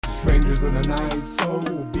Strangers in the night, so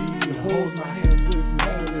behold my hands to this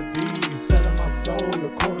melody, selling my soul, a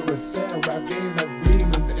quarter a sale, rap game as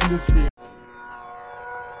demons, industry.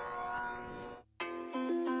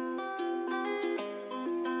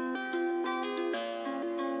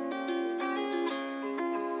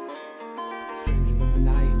 Strangers in the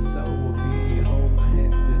night, so behold my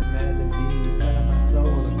hands to this melody, selling my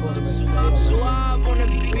soul, a quarter a sale. Suave on the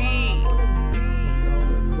beat.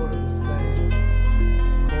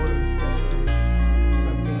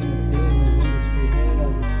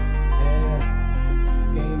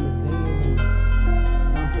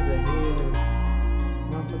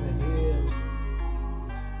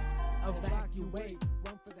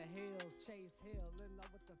 Run for the hills, chase hill, in love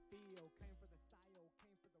with the feel, came for the style,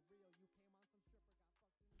 came for the real, you came on some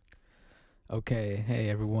stripper. Okay, hey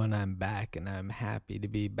everyone, I'm back and I'm happy to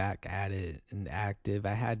be back at it and active.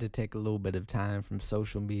 I had to take a little bit of time from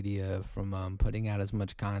social media, from putting out as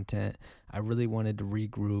much content. I really wanted to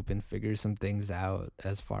regroup and figure some things out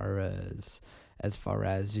as far as,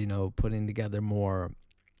 you know, putting together more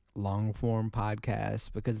long form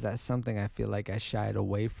podcasts, because that's something I feel like I shied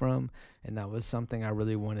away from, and that was something I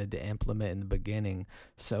really wanted to implement in the beginning.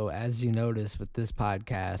 So as you notice with this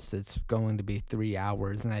podcast, it's going to be 3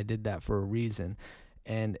 hours, and I did that for a reason.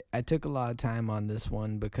 And I took a lot of time on this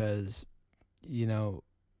one because, you know,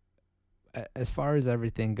 as far as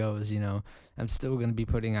everything goes, you know, I'm still going to be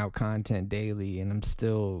putting out content daily, and I'm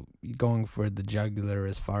still going for the jugular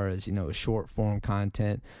as far as, you know, short form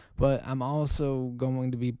content, but I'm also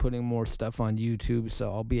going to be putting more stuff on YouTube, so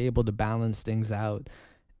I'll be able to balance things out.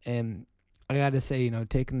 And I got to say, you know,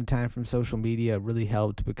 taking the time from social media really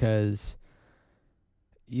helped because,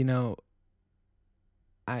 you know,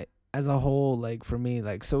 as a whole, like for me,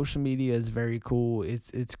 like social media is very cool.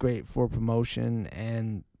 It's great for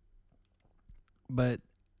promotion, but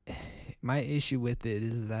my issue with it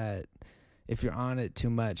is that if you're on it too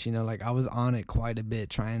much, you know, like I was on it quite a bit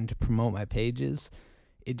trying to promote my pages.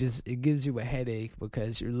 It gives you a headache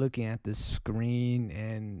because you're looking at this screen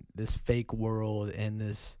and this fake world and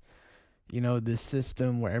this, you know, this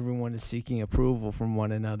system where everyone is seeking approval from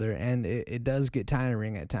one another. And it does get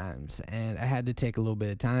tiring at times. And I had to take a little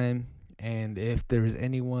bit of time. And if there's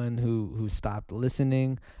anyone who stopped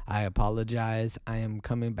listening, I apologize. I am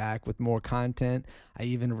coming back with more content. I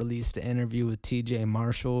even released an interview with TJ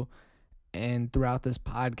Marshall. And throughout this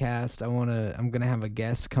podcast, I'm going to have a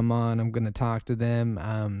guest come on. I'm going to talk to them.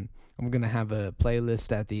 I'm going to have a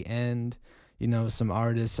playlist at the end. You know, some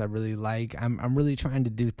artists I really like. I'm really trying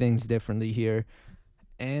to do things differently here.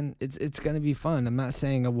 And it's going to be fun. I'm not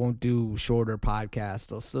saying I won't do shorter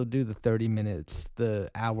podcasts. I'll still do the 30 minutes,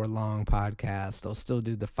 the hour-long podcast. I'll still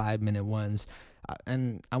do the 5-minute ones.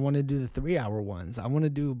 And I want to do the 3-hour ones. I want to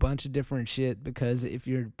do a bunch of different shit, because if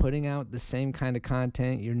you're putting out the same kind of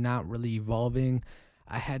content, you're not really evolving.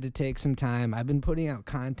 I had to take some time. I've been putting out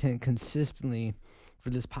content consistently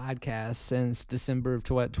for this podcast since December of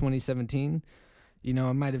 2017. You know,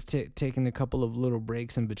 I might have taken a couple of little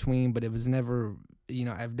breaks in between, but it was never, you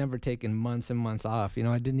know, I've never taken months and months off. You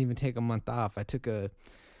know, I didn't even take a month off. I took a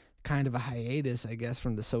kind of a hiatus, I guess,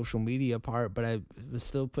 from the social media part, but I was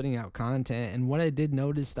still putting out content. And what I did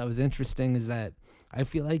notice that was interesting is that I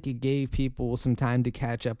feel like it gave people some time to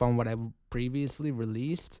catch up on what I previously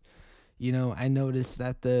released. You know, I noticed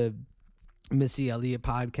that the Missy Elliott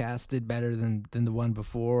podcast did better than the one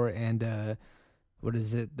before, and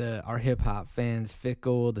our Hip Hop Fans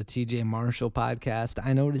Fickle, the TJ Marshall podcast.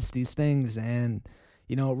 I noticed these things, and,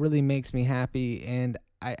 you know, it really makes me happy, and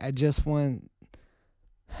I just want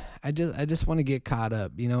to get caught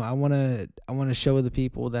up. You know, I want to show the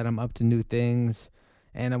people that I'm up to new things,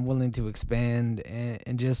 and I'm willing to expand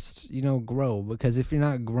and just, you know, grow, because if you're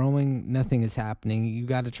not growing, nothing is happening. You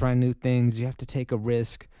got to try new things. You have to take a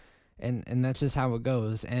risk, and that's just how it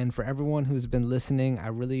goes. And for everyone who's been listening, I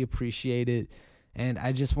really appreciate it. And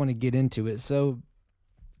I just want to get into it. So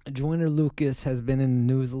Joyner Lucas has been in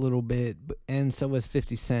the news a little bit, and so has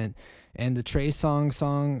 50 Cent. And the Trey song,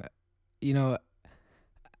 you know,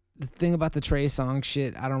 the thing about the Trey Songz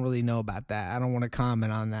shit, I don't really know about that. I don't want to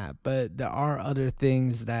comment on that. But there are other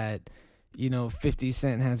things that, you know, 50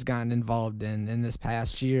 Cent has gotten involved in this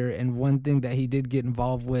past year. And one thing that he did get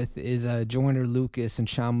involved with is Joyner Lucas and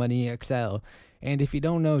Sean Money XL. And if you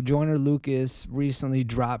don't know, Joyner Lucas recently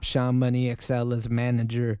dropped Sean Money XL as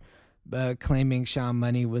manager, claiming Sean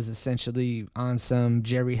Money was essentially on some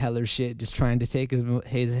Jerry Heller shit, just trying to take his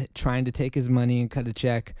money and cut a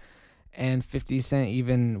check. And 50 Cent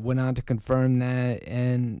even went on to confirm that.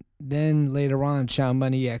 And then later on, Sean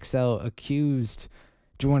Money XL accused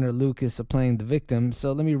Joyner Lucas of playing the victim.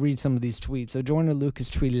 So let me read some of these tweets. So Joyner Lucas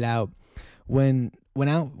tweeted out, When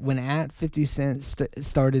at 50 Cent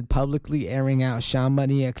started publicly airing out Sean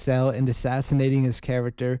Money XL and assassinating his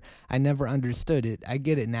character, I never understood it. I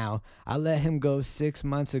get it now. I let him go 6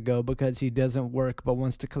 months ago because he doesn't work but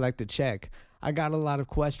wants to collect a check. I got a lot of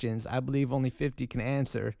questions I believe only 50 can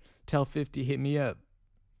answer. Tell 50 hit me up.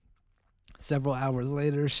 Several hours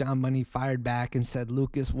later, Sean Money fired back and said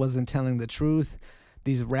Lucas wasn't telling the truth.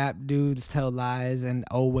 These rap dudes tell lies and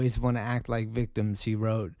always want to act like victims, he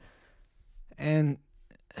wrote. And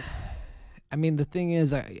I mean, the thing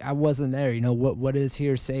is, I wasn't there. You know, what is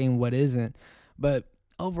hearsay and what isn't. But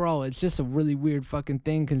overall, it's just a really weird fucking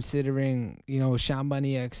thing considering, you know, Sean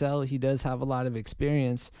Money XL, he does have a lot of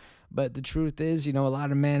experience. But the truth is, you know, a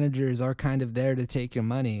lot of managers are kind of there to take your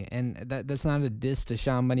money. And that's not a diss to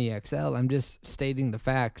Sean Money XL. I'm just stating the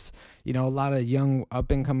facts. You know, a lot of young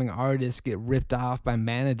up-and-coming artists get ripped off by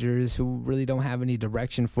managers who really don't have any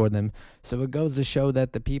direction for them. So it goes to show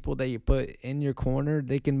that the people that you put in your corner,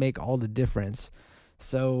 they can make all the difference.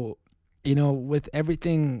 So, you know, with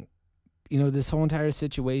everything, you know, this whole entire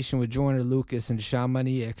situation with Joyner Lucas and Sean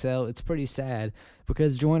Money XL, it's pretty sad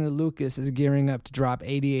because Joyner Lucas is gearing up to drop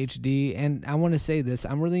ADHD. And I want to say this,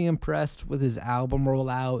 I'm really impressed with his album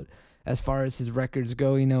rollout as far as his records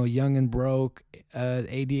go. You know, Young and Broke,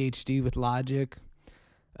 ADHD with Logic.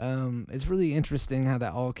 It's really interesting how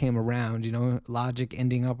that all came around. You know, Logic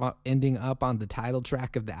ending up on the title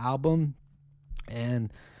track of the album.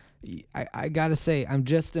 And I gotta say, I'm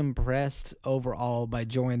just impressed overall by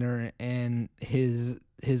Joyner and his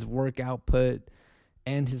work output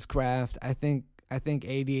and his craft. I think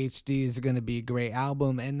ADHD is gonna be a great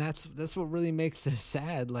album, and that's what really makes this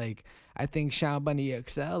sad. Like, I think Sean Money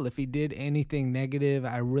XL, if he did anything negative,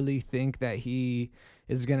 I really think that he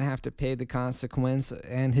is gonna have to pay the consequence,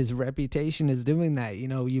 and his reputation is doing that. You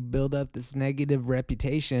know, you build up this negative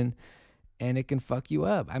reputation, and it can fuck you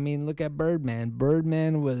up. I mean, look at Birdman.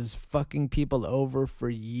 Birdman was fucking people over for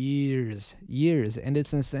years, and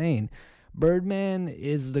it's insane. Birdman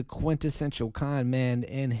is the quintessential con man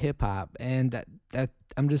in hip hop, and that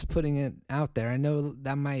I'm just putting it out there. I know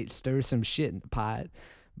that might stir some shit in the pot,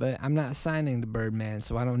 but I'm not signing to Birdman,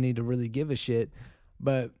 so I don't need to really give a shit.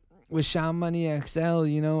 But with Sean Money XL,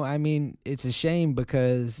 you know, I mean, it's a shame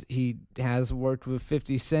because he has worked with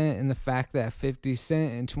 50 Cent, and the fact that 50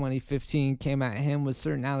 Cent in 2015 came at him with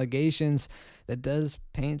certain allegations, that does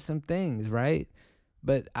paint some things, right?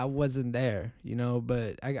 But I wasn't there, you know.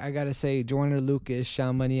 But I gotta say, Joyner Lucas,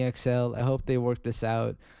 Sean Money XL, I hope they work this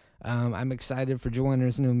out. I'm excited for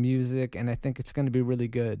Joyner's new music, and I think it's gonna be really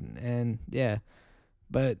good. And yeah,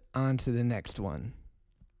 but on to the next one.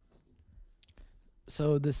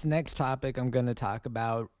 So this next topic I'm going to talk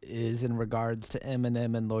about is in regards to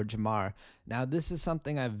Eminem and Lord Jamar. Now, this is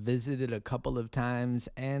something I've visited a couple of times,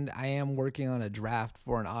 and I am working on a draft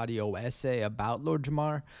for an audio essay about Lord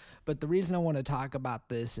Jamar. But the reason I want to talk about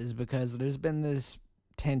this is because there's been this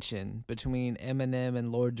tension between Eminem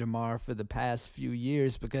and Lord Jamar for the past few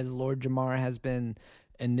years, because Lord Jamar has been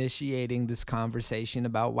initiating this conversation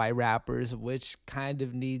about white rappers, which kind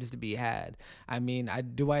of needs to be had. I mean,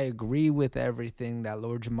 do I agree with everything that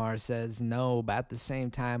Lord Jamar says? No, but at the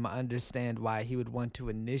same time, I understand why he would want to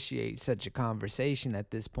initiate such a conversation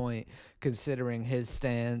at this point, considering his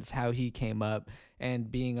stance, how he came up,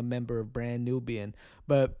 and being a member of Brand Nubian.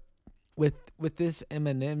 But with this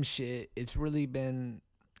Eminem shit, it's really been,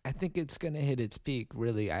 I think it's gonna hit its peak,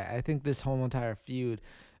 really. I think this whole entire feud,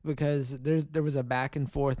 because there was a back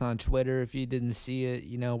and forth on Twitter, if you didn't see it,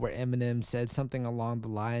 you know, where Eminem said something along the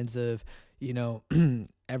lines of, you know,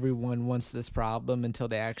 everyone wants this problem until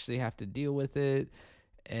they actually have to deal with it.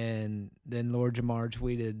 And then Lord Jamar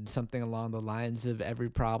tweeted something along the lines of every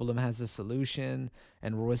problem has a solution.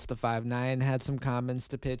 And Royce the 5'9" had some comments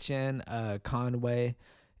to pitch in, Conway.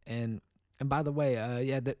 And by the way,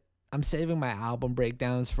 I'm saving my album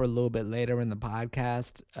breakdowns for a little bit later in the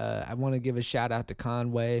podcast. I want to give a shout out to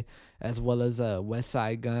Conway as well as West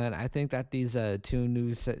Side Gun. I think that these two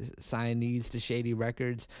new signees to Shady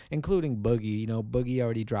Records, including Boogie, you know, Boogie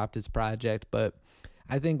already dropped his project, but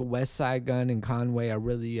I think West Side Gun and Conway are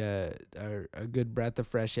really are a good breath of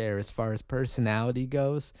fresh air as far as personality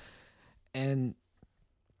goes. And,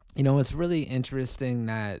 you know, it's really interesting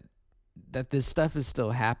that this stuff is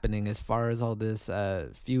still happening as far as all this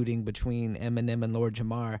feuding between Eminem and Lord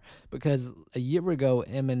Jamar, because a year ago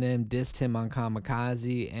Eminem dissed him on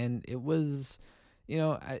Kamikaze, and it was, you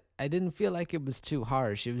know, I didn't feel like it was too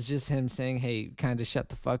harsh. It was just him saying, hey, kind of shut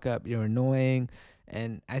the fuck up, you're annoying.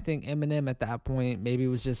 And I think Eminem at that point maybe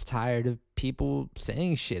was just tired of people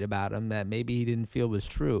saying shit about him that maybe he didn't feel was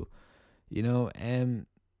true, you know. And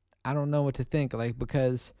I don't know what to think, like,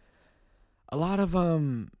 because a lot of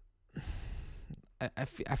I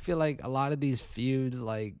feel like a lot of these feuds,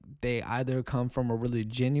 like, they either come from a really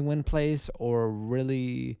genuine place or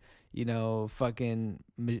really, fucking,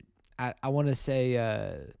 I want to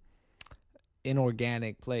say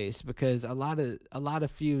inorganic place, because a lot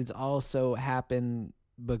of feuds also happen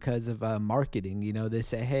because of marketing. They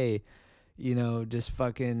say, hey, just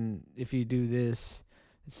fucking, if you do this,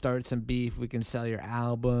 start some beef, we can sell your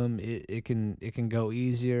album, it can go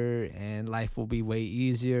easier and life will be way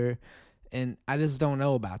easier. And I just don't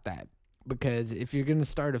know about that, because if you're gonna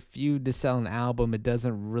start a feud to sell an album, it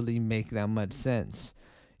doesn't really make that much sense.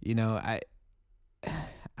 I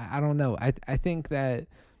don't know. I think that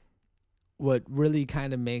what really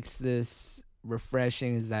kind of makes this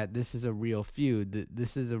refreshing is that this is a real feud.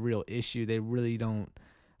 This is a real issue. They really don't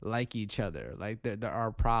like each other. Like, there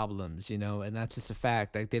are problems, and that's just a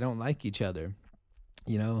fact. Like, they don't like each other,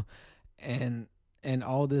 and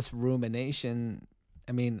all this rumination.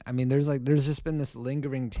 There's just been this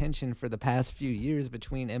lingering tension for the past few years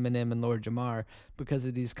between Eminem and Lord Jamar because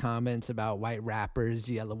of these comments about white rappers,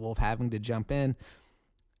 Yellow Wolf having to jump in,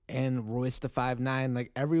 and Royce the 5'9".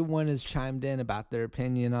 Like, everyone has chimed in about their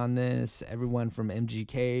opinion on this. Everyone from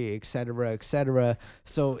MGK, et cetera, et cetera.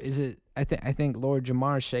 So I think Lord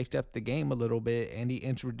Jamar shaked up the game a little bit, and he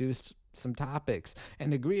introduced some topics.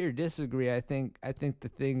 And agree or disagree, I think the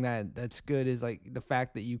thing that's good is, like, the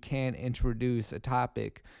fact that you can introduce a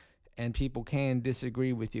topic and people can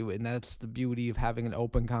disagree with you, and that's the beauty of having an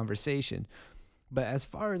open conversation. But as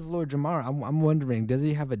far as Lord Jamar, I'm wondering, does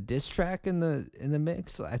he have a diss track in the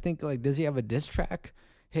mix? I think, like, does he have a diss track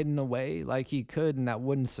hidden away? Like, he could, and that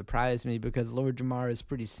wouldn't surprise me, because Lord Jamar is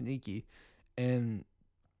pretty sneaky. And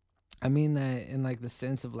I mean that in, like, the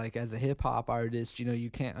sense of, like, as a hip hop artist, you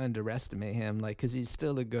can't underestimate him, like, because he's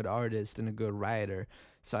still a good artist and a good writer.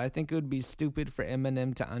 So I think it would be stupid for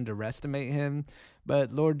Eminem to underestimate him.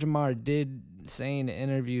 But Lord Jamar did say in an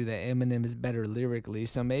interview that Eminem is better lyrically.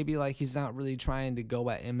 So maybe, like, he's not really trying to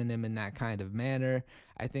go at Eminem in that kind of manner.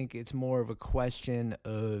 I think it's more of a question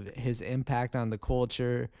of his impact on the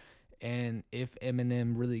culture and if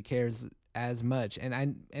Eminem really cares as much.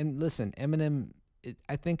 And listen, Eminem,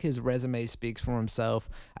 I think his resume speaks for himself.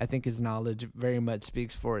 I think his knowledge very much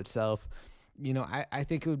speaks for itself. I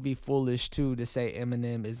think it would be foolish, too, to say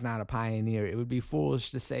Eminem is not a pioneer. It would be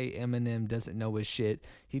foolish to say Eminem doesn't know his shit.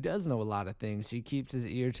 He does know a lot of things. He keeps his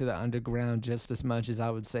ear to the underground just as much as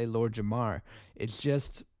I would say Lord Jamar. It's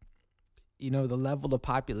just, the level of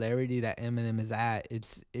popularity that Eminem is at,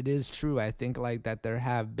 it is true. I think, like, that there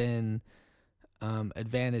have been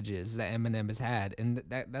advantages that Eminem has had, and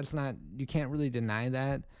that's not, you can't really deny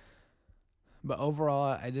that. But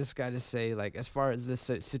overall, I just got to say, like, as far as this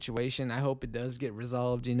situation, I hope it does get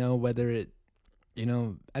resolved, whether it,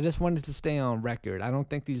 I just wanted to stay on record. I don't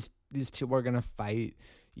think these two are going to fight.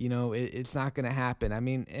 It's not going to happen. I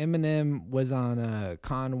mean, Eminem was on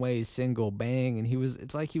Conway's single Bang, and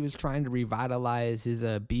it's like he was trying to revitalize his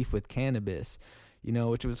beef with cannabis,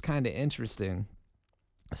 which was kind of interesting.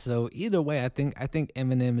 So either way, I think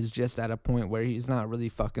Eminem is just at a point where he's not really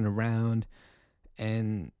fucking around,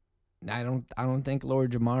 and I don't think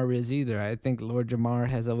Lord Jamar is either. I think Lord Jamar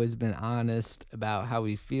has always been honest about how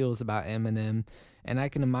he feels about Eminem, and I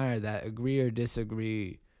can admire that. Agree or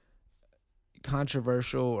disagree,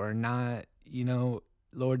 controversial or not,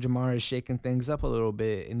 Lord Jamar is shaking things up a little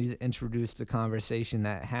bit, and he's introduced a conversation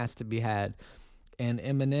that has to be had. And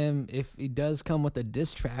Eminem, if he does come with a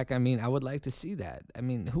diss track, I mean, I would like to see that. I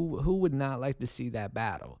mean, who would not like to see that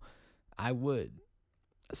battle? I would.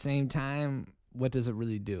 Same time, what does it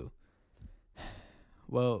really do?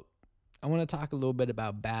 Well, I want to talk a little bit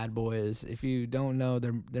about Bad Boys. If you don't know,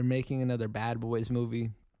 they're making another Bad Boys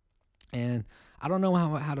movie, and I don't know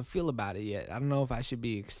how to feel about it yet. I don't know if I should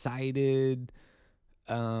be excited,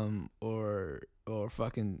 or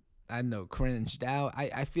fucking, I don't know, cringed out.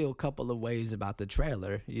 I feel a couple of ways about the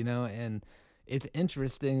trailer, and it's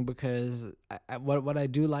interesting because what I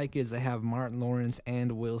do like is they have Martin Lawrence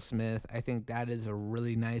and Will Smith. I think that is a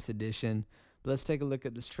really nice addition. But let's take a look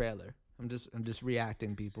at this trailer. I'm just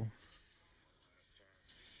reacting, people.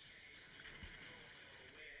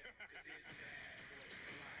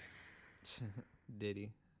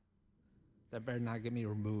 Diddy. That better not get me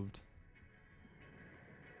removed.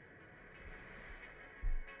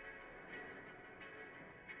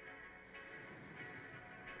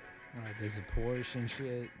 Alright, there's a Porsche and shit.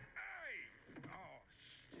 Hey! Oh,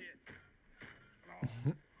 shit. Oh.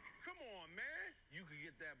 Come on, man. You can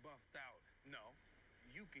get that buffed out. No,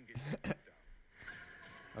 you can get that buffed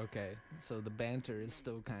out. Okay, so the banter is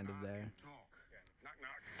still kind of there. Talk. Knock,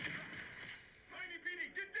 knock. Mighty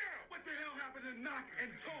PD, get down! What the hell happened in knock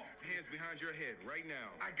and talk. Hands behind your head right now.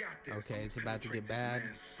 I got this. Okay, it's about to get Penetrate bad. This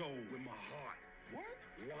man's soul with my heart. What?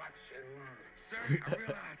 Watch and learn. Sir, I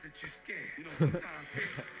realize that you're scared. You know, sometimes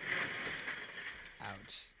fear.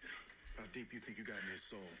 Ouch. How deep you think you got in his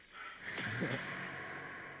soul?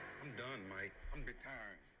 I'm done, Mike. I'm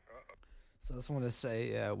retiring. So I just want to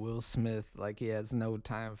say, Will Smith, like, he has no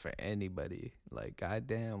time for anybody. Like,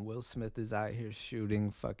 goddamn, Will Smith is out here shooting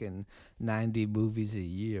fucking 90 movies a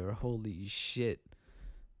year. Holy shit.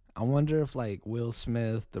 I wonder if, like, Will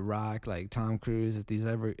Smith, The Rock, like, Tom Cruise, if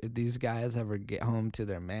these guys ever get home to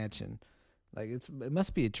their mansion. Like, it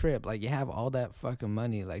must be a trip. Like, you have all that fucking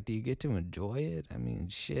money. Like, do you get to enjoy it? I mean,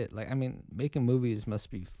 shit. Like, I mean, making movies must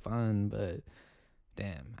be fun, but...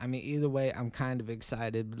 Damn. I mean, either way, I'm kind of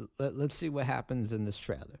excited. Let's see what happens in this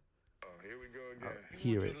trailer. Oh, here we go again.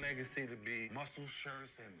 Hear You want it. your legacy to be muscle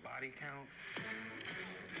shirts and body counts?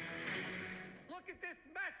 Look at this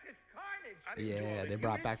mess. It's carnage. I didn't do all Yeah, this. they You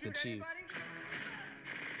brought didn't back the Shoot chief. anybody?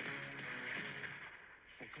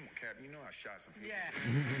 Oh, come on, Captain. You know I shot some people. Yeah.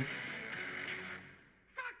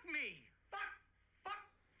 Fuck me.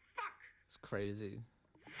 Fuck. It's crazy.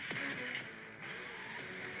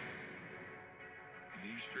 In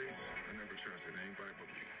these streets, I never trusted anybody but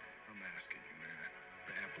you. I'm asking you, man.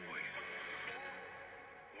 Bad boys.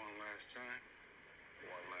 One last time.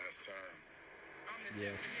 One last time.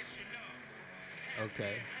 Yes.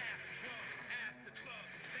 Okay.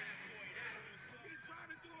 We trying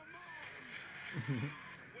to do them all.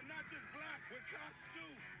 We're not just black, we're cops too.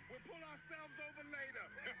 We'll pull ourselves over later.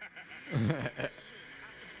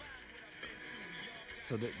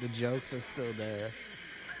 So the jokes are still there.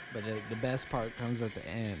 But the best part comes at the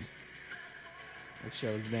end. It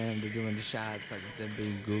shows them, they're doing the shots like if they're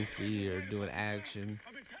being goofy or doing action.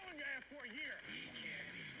 I've been telling your ass for a year.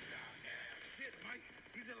 Shit, Mike.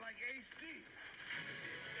 These are like HD.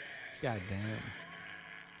 God damn.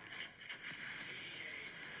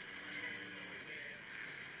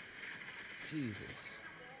 Jesus.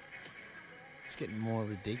 It's getting more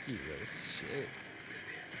ridiculous. Shit.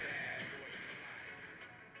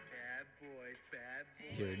 Bad boys.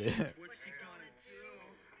 Here it is. What's she gonna do?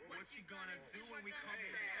 What's she gonna do when we come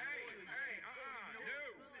in?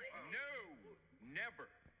 No, never.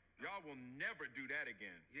 Y'all will never do that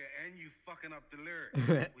again. Yeah, and you fucking up the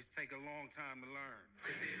lyrics, which take a long time to learn.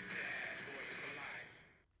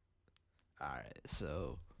 Alright,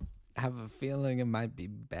 so I have a feeling it might be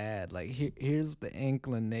bad. Like, here's the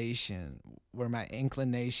inclination, where my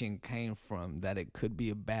inclination came from, that it could be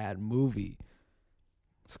a bad movie.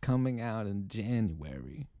 It's coming out in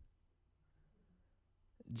January.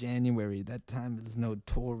 January, that time is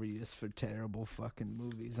notorious for terrible fucking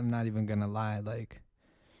movies. I'm not even gonna lie, like,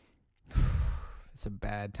 it's a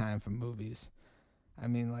bad time for movies. I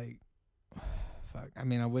mean, like, fuck. I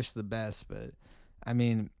mean, I wish the best, but, I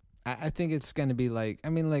mean, I think it's gonna be like, I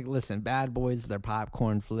mean, like, listen, Bad Boys, they're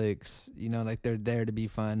popcorn flicks, you know, like, they're there to be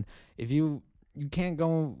fun. If you can't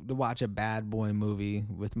go to watch a bad boy movie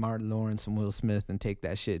with Martin Lawrence and Will Smith and take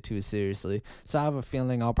that shit too seriously. So I have a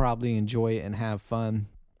feeling I'll probably enjoy it and have fun,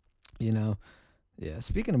 you know. Yeah,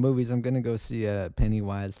 speaking of movies, I'm going to go see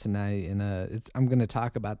Pennywise tonight, and I'm going to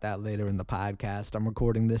talk about that later in the podcast. I'm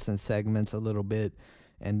recording this in segments a little bit,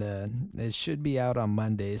 and it should be out on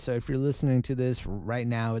Monday. So if you're listening to this right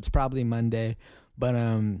now, it's probably Monday. But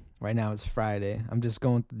right now it's Friday. I'm just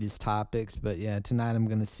going through these topics. But yeah, tonight I'm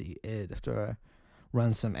gonna see it after I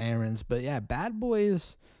run some errands. But yeah, Bad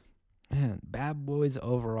Boys, man, Bad Boys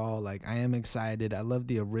overall, like, I am excited. I love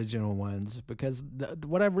the original ones because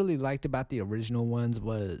what I really liked about the original ones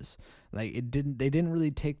was, like, they didn't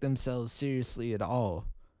really take themselves seriously at all.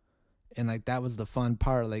 And, like, that was the fun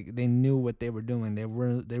part. Like, they knew what they were doing. They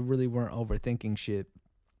really weren't overthinking shit.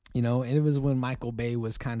 You know, and it was when Michael Bay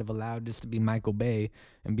was kind of allowed just to be Michael Bay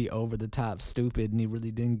and be over the top stupid, and he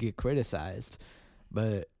really didn't get criticized.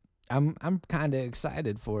 But I'm kind of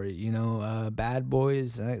excited for it, you know. Bad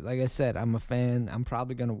Boys, like I said, I'm a fan. I'm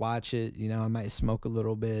probably gonna watch it. You know, I might smoke a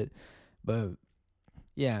little bit, but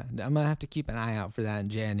yeah, I'm gonna have to keep an eye out for that in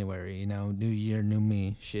January. You know, new year, new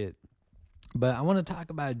me, shit. But I want to talk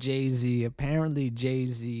about Jay-Z. Apparently,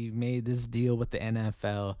 Jay-Z made this deal with the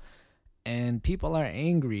NFL. And people are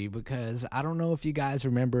angry because I don't know if you guys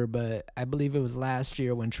remember, but I believe it was last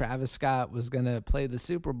year when Travis Scott was going to play the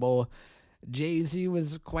Super Bowl. Jay-Z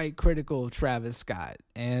was quite critical of Travis Scott,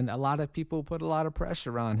 and a lot of people put a lot of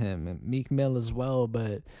pressure on him, and Meek Mill as well.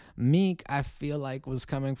 But Meek, I feel like, was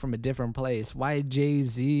coming from a different place. Why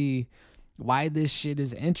Jay-Z, why this shit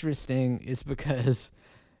is interesting is because,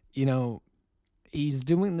 you know, he's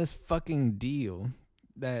doing this fucking deal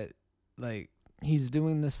that, like, he's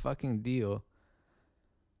doing this fucking deal,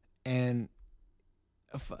 and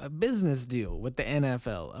a business deal with the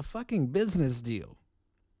NFL, a fucking business deal.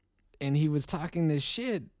 And he was talking this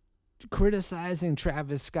shit, criticizing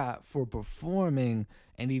Travis Scott for performing,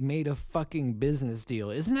 and he made a fucking business deal.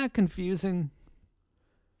 Isn't that confusing?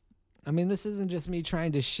 I mean, this isn't just me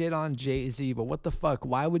trying to shit on Jay-Z, but what the fuck?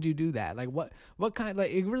 Why would you do that? Like, what kind? Like,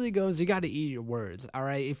 it really goes. You got to eat your words, all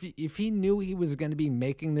right. If he knew he was going to be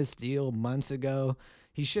making this deal months ago,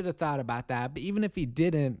 he should have thought about that. But even if he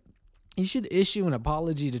didn't, he should issue an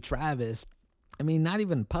apology to Travis. I mean, not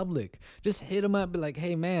even public. Just hit him up, be like,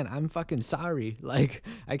 "Hey, man, I'm fucking sorry. Like,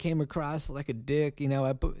 I came across like a dick. You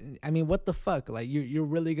know, I mean, what the fuck? Like, you're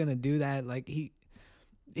really gonna do that? Like,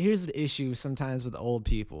 here's the issue sometimes with old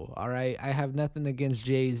people, all right? I have nothing against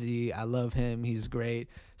Jay-Z. I love him. He's great.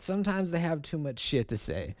 Sometimes they have too much shit to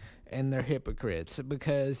say, and they're hypocrites,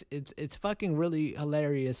 because it's fucking really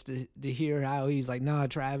hilarious to hear how he's like, nah,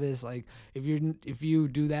 Travis, like, if you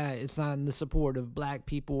do that, it's not in the support of black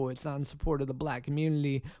people. It's not in support of the black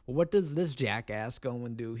community. Well, what does this jackass go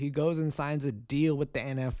and do? He goes and signs a deal with the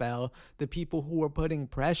NFL, the people who are putting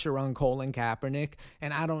pressure on Colin Kaepernick,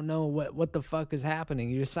 and I don't know what the fuck is happening.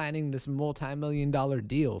 You're signing this multi-million-dollar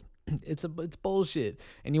deal. It's bullshit.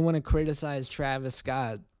 And you want to criticize Travis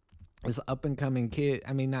Scott, this up-and-coming kid.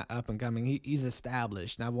 I mean, not up-and-coming. He's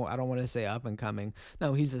established. And I don't want to say up-and-coming.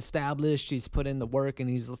 No, he's established. He's put in the work, and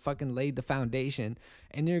he's fucking laid the foundation.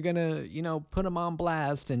 And you're going to, put him on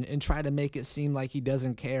blast and try to make it seem like he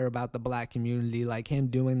doesn't care about the black community. Like, him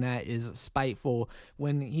doing that is spiteful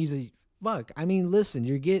when he's a... Fuck. I mean, listen,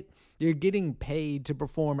 you're getting paid to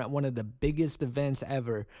perform at one of the biggest events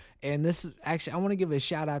ever. And this is actually, I want to give a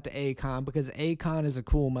shout out to Akon, because Akon is a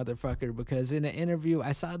cool motherfucker. Because in an interview,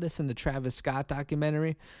 I saw this in the Travis Scott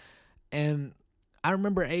documentary, and I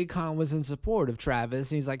remember Akon was in support of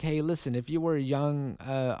Travis. And he's like, hey, listen, if you were a young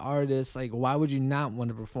artist, like, why would you not want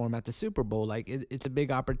to perform at the Super Bowl? Like, it's a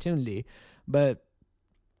big opportunity. But,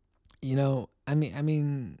 I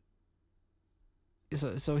mean,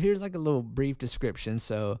 so here's like a little brief description.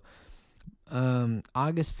 So,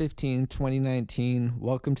 August 15, 2019,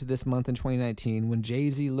 welcome to this month in 2019, when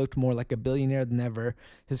Jay-Z looked more like a billionaire than ever,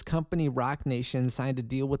 his company Rock Nation signed a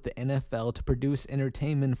deal with the NFL to produce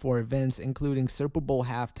entertainment for events, including Super Bowl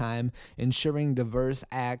halftime, ensuring diverse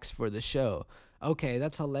acts for the show. Okay,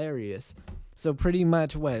 that's hilarious. So pretty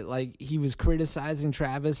much he was criticizing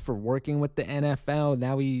Travis for working with the NFL.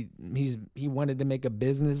 Now he wanted to make a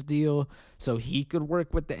business deal so he could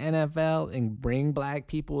work with the NFL and bring black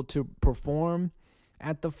people to perform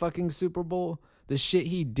at the fucking Super Bowl. The shit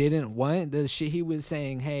he didn't want, the shit he was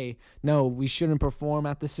saying, hey, no, we shouldn't perform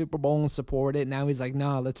at the Super Bowl and support it. Now he's like,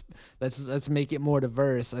 no, let's make it more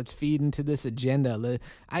diverse. Let's feed into this agenda.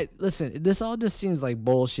 Listen, this all just seems like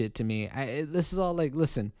bullshit to me. This is all like,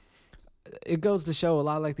 listen. It goes to show a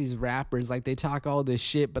lot like these rappers, like they talk all this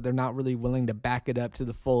shit, but they're not really willing to back it up to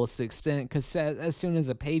the fullest extent, because as soon as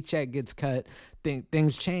a paycheck gets cut,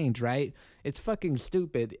 things change, right? It's fucking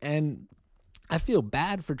stupid. And I feel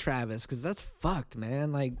bad for Travis, because that's fucked,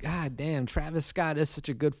 man. Like, god damn, Travis Scott is such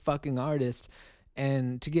a good fucking artist,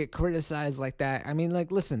 and to get criticized like that, I mean,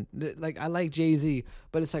 like, listen, like, I like Jay-Z,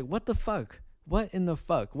 but it's like, what the fuck? What in the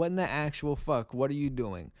fuck? What in the actual fuck? What are you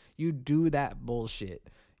doing? You do that bullshit.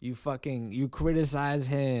 You criticize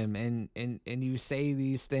him and you say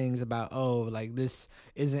these things about, oh, like, this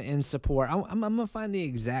isn't in support. I'm gonna find the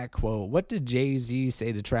exact quote. What did Jay-Z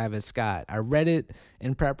say to Travis Scott? I read it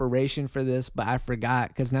in preparation for this, but I forgot,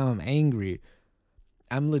 because now I'm angry.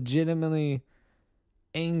 I'm legitimately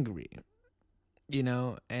angry,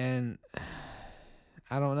 and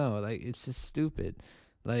I don't know, like, it's just stupid.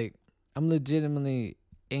 Like, I'm legitimately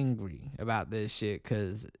angry about this shit,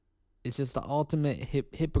 because it's just the ultimate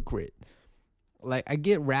hypocrite. Like, I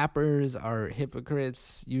get rappers are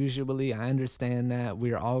hypocrites usually. I understand that.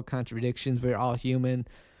 We're all contradictions. We're all human.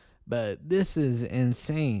 But this is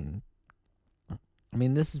insane. I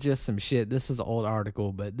mean, this is just some shit. This is an old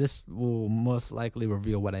article, but this will most likely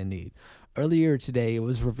reveal what I need. Earlier today, it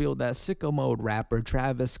was revealed that Sicko Mode rapper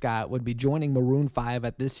Travis Scott would be joining Maroon 5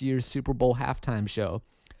 at this year's Super Bowl halftime show.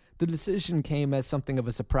 The decision came as something of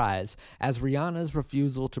a surprise, as Rihanna's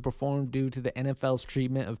refusal to perform due to the NFL's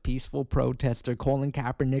treatment of peaceful protester Colin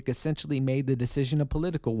Kaepernick essentially made the decision a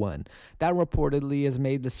political one. That reportedly has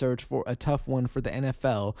made the search for a tough one for the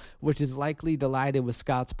NFL, which is likely delighted with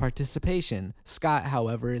Scott's participation. Scott,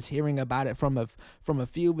 however, is hearing about it from a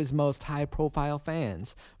few of his most high-profile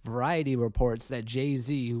fans. Variety reports that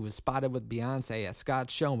Jay-Z, who was spotted with Beyonce at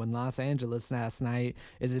Scott's show in Los Angeles last night,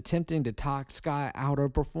 is attempting to talk Scott out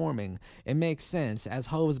of performing performing. It makes sense, as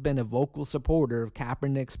Ho has been a vocal supporter of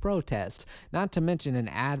Kaepernick's protest, not to mention an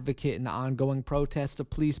advocate in the ongoing protests of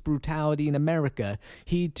police brutality in America.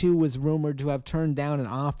 He, too, was rumored to have turned down an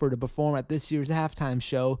offer to perform at this year's halftime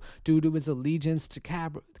show due to his allegiance to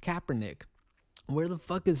Kaepernick. Where the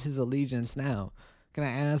fuck is his allegiance now? Can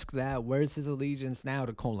I ask that? Where's his allegiance now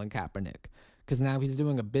to Colin Kaepernick? Because now he's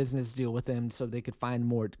doing a business deal with him so they could find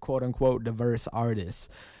more quote-unquote diverse artists.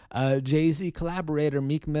 Jay-Z collaborator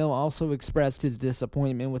Meek Mill also expressed his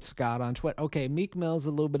disappointment with Scott on Twitter. Okay, Meek Mill's a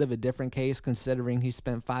little bit of a different case considering he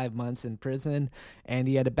spent 5 months in prison and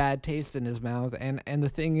he had a bad taste in his mouth. And the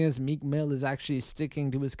thing is, Meek Mill is actually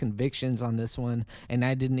sticking to his convictions on this one, and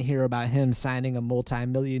I didn't hear about him signing a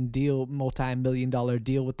multi-million dollar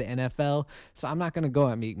deal with the NFL. So I'm not going to go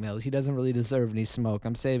at Meek Mill. He doesn't really deserve any smoke.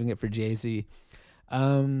 I'm saving it for Jay-Z.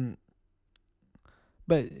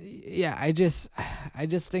 But yeah, I just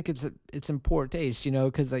think it's in poor taste, you know,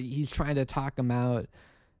 because like, he's trying to talk him out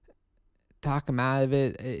of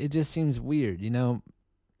it. It just seems weird, you know.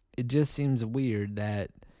 It just seems weird that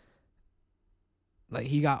like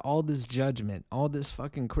he got all this judgment, all this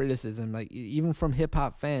fucking criticism, like even from hip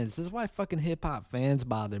hop fans. This is why fucking hip hop fans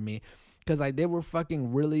bother me. Because like they were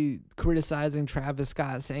fucking really criticizing Travis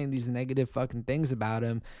Scott, saying these negative fucking things about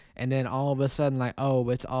him, and then all of a sudden like, oh,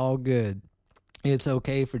 it's all good. It's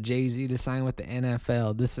okay for Jay-Z to sign with the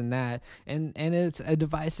NFL, this and that. And it's a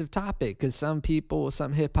divisive topic because some people,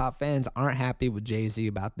 some hip-hop fans aren't happy with Jay-Z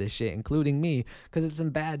about this shit, including me, because it's in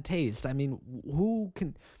bad taste. I mean, who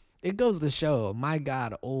can... It goes to show, my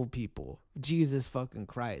God, old people, Jesus fucking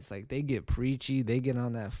Christ, like they get preachy, they get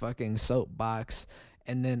on that fucking soapbox,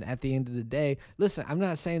 and then at the end of the day, listen, I'm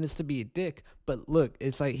not saying this to be a dick, but look,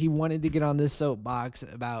 it's like he wanted to get on this soapbox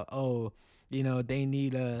about, oh, you know, they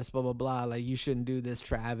need us, blah, blah, blah. Like, you shouldn't do this,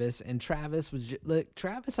 Travis. And Travis was just, like,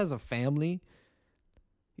 Travis has a family.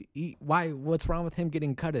 What's wrong with him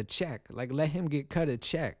getting cut a check? Like, let him get cut a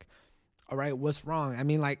check. All right, what's wrong? I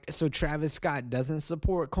mean, like, so Travis Scott doesn't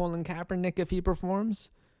support Colin Kaepernick if he performs?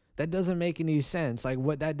 That doesn't make any sense. Like,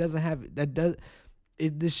 what that doesn't have, that does,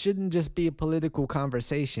 this shouldn't just be a political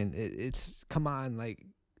conversation. It's, come on, like,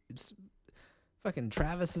 it's, fucking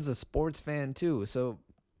Travis is a sports fan too, so...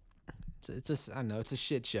 It's just, I don't know, it's a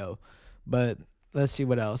shit show. But let's see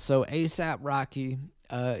what else. So A$AP Rocky,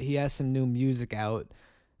 he has some new music out.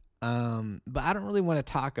 But I don't really want to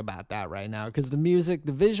talk about that right now because the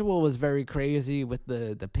visual was very crazy with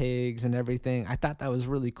the pigs and everything. I thought that was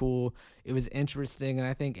really cool. It was interesting, and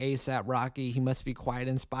I think A$AP Rocky, he must be quite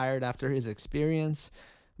inspired after his experience.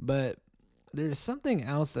 But there's something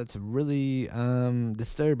else that's really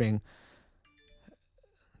disturbing.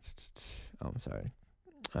 Oh, I'm sorry.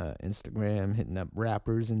 Instagram hitting up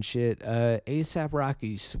rappers and shit. A$AP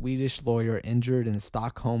Rocky, Swedish lawyer injured in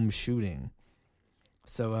Stockholm shooting.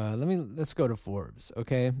 So let's go to Forbes,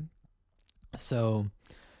 okay? So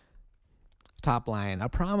top line, a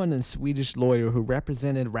prominent Swedish lawyer who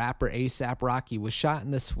represented rapper A$AP Rocky was shot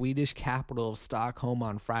in the Swedish capital of Stockholm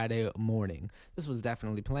on Friday morning. This was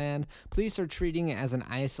definitely planned. Police are treating it as an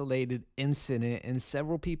isolated incident, and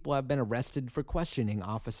several people have been arrested for questioning,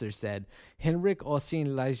 officers said. Henrik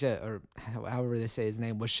Osinlaje, or however they say his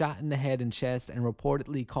name, was shot in the head and chest and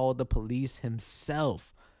reportedly called the police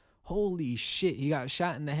himself. Holy shit, he got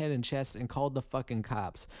shot in the head and chest and called the fucking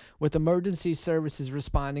cops. With emergency services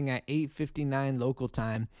responding at 8:59 local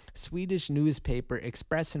time, Swedish newspaper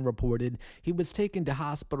Expressen reported he was taken to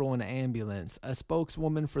hospital in an ambulance. A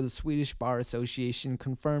spokeswoman for the Swedish Bar Association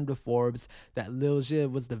confirmed to Forbes that Lilje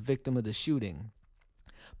was the victim of the shooting.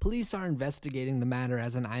 Police are investigating the matter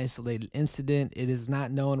as an isolated incident. It is not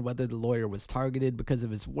known whether the lawyer was targeted because of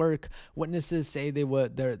his work. Witnesses say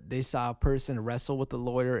they saw a person wrestle with the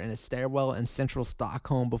lawyer in a stairwell in central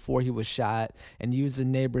Stockholm before he was shot and used the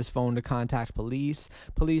neighbor's phone to contact police.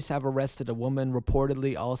 Police have arrested a woman,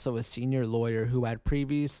 reportedly also a senior lawyer, who had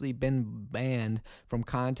previously been banned from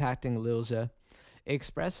contacting Lilje.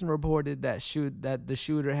 Expressen reported that the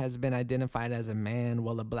shooter has been identified as a man,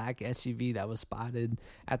 while a black SUV that was spotted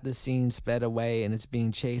at the scene sped away and is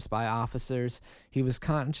being chased by officers. He was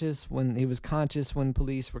conscious when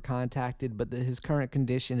police were contacted, but his current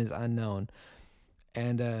condition is unknown.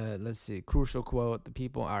 And let's see, crucial quote, the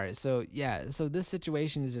people. All right, so yeah, so this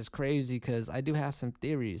situation is just crazy because I do have some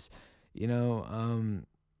theories, you know,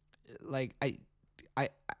 like I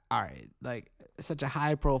all right, like such a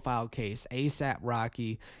high profile case, A$AP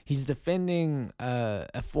Rocky, he's defending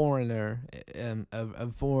a foreigner, and a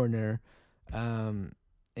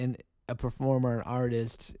performer, an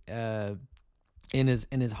artist in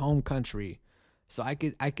his home country. So I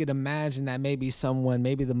could imagine that maybe someone,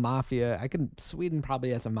 maybe the mafia, Sweden probably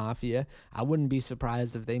has a mafia. I wouldn't be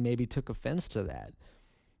surprised if they maybe took offense to that.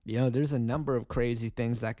 You know, there's a number of crazy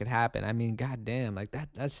things that could happen. I mean, goddamn, like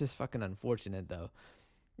that's just fucking unfortunate though.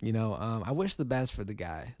 You know, I wish the best for the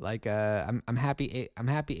guy. Like, I'm happy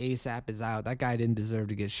ASAP is out. That guy didn't deserve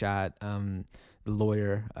to get shot. The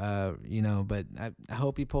lawyer, you know, but I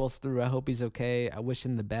hope he pulls through. I hope he's okay. I wish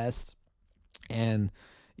him the best. And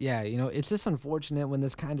yeah, you know, it's just unfortunate when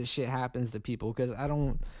this kind of shit happens to people, because I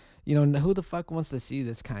don't, you know, who the fuck wants to see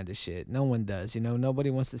this kind of shit? No one does. You know, nobody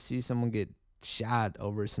wants to see someone get shot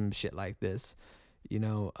over some shit like this. You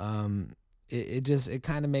know, it just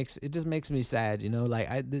makes me sad, you know, like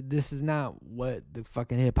this is not what the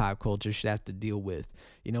fucking hip hop culture should have to deal with.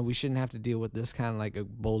 You know, we shouldn't have to deal with this kind of like a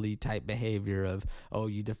bully type behavior of, oh,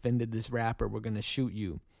 you defended this rapper, we're going to shoot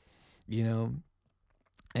you, you know?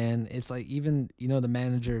 And it's like, even, you know, the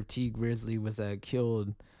manager of T Grizzly was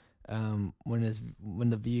killed when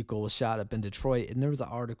the vehicle was shot up in Detroit. And there was an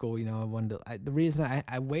article, you know, the reason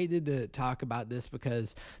I waited to talk about this,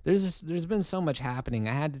 because there's been so much happening.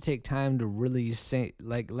 I had to take time to really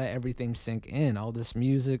let everything sink in. All this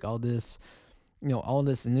music, all this, you know, all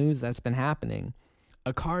this news that's been happening.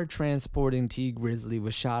 A car transporting T Grizzly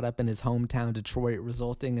was shot up in his hometown Detroit,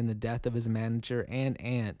 resulting in the death of his manager and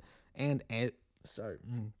aunt. God,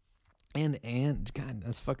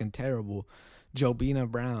 that's fucking terrible. Jobina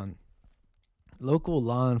Brown. Local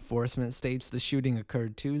law enforcement states the shooting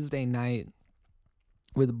occurred Tuesday night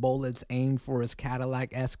with bullets aimed for his Cadillac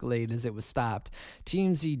Escalade as it was stopped.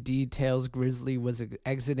 TMZ details Grizzly was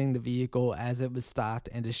exiting the vehicle as it was stopped,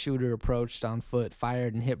 and a shooter approached on foot,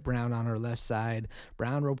 fired, and hit Brown on her left side.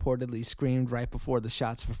 Brown reportedly screamed right before the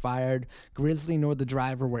shots were fired. Grizzly nor the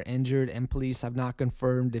driver were injured, and police have not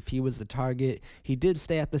confirmed if he was the target. He did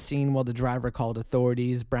stay at the scene while the driver called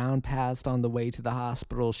authorities. Brown passed on the way to the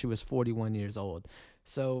hospital. She was 41 years old.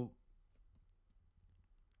 So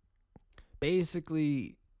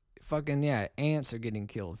basically, fucking, yeah, aunts are getting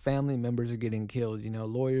killed, family members are getting killed, you know,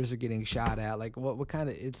 lawyers are getting shot at. Like, what kind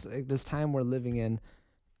of, it's like this time we're living in,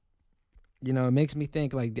 you know, it makes me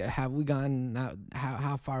think, like, have we gotten,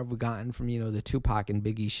 how far have we gotten from, you know, the Tupac and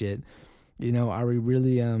Biggie shit? You know, are we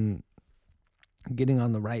really getting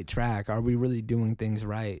on the right track? Are we really doing things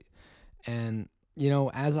right? And, you know,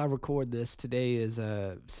 as I record this, today is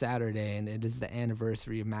Saturday, and it is the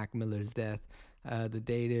anniversary of Mac Miller's death. The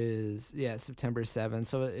date is, September 7th.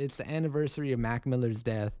 So it's the anniversary of Mac Miller's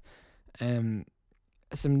death. And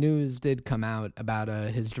some news did come out about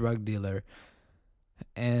his drug dealer.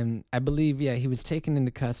 And I believe, he was taken into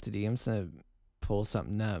custody. I'm just going to pull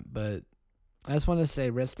something up. But I just want to say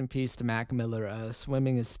rest in peace to Mac Miller.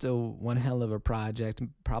 Swimming is still one hell of a project.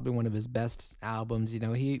 Probably one of his best albums. You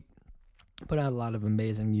know, he put out a lot of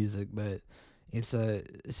amazing music. But it's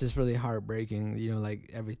just really heartbreaking, you know, like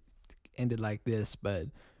everything ended like this. But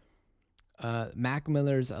Mac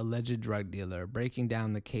Miller's alleged drug dealer, breaking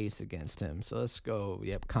down the case against him. So let's go.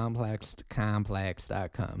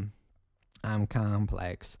 Complex.com. I'm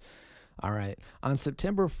Complex. All right. On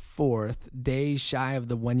September 4th, days shy of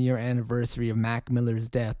the 1-year anniversary of Mac Miller's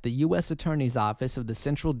death, the U.S. Attorney's Office of the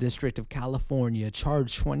Central District of California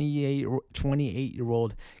charged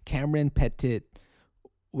 28-year-old Cameron Petit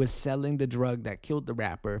with selling the drug that killed the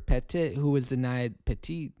rapper. Petit, who was denied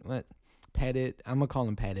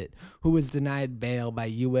who was denied bail by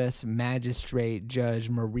U.S. Magistrate Judge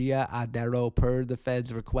Maria Adero per the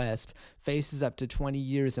Fed's request, faces up to 20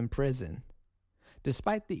 years in prison.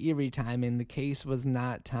 Despite the eerie timing, the case was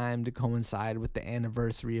not timed to coincide with the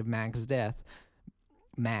anniversary of Mac's death.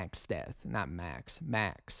 Mac's death, not Max.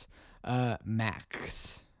 Max. Mac.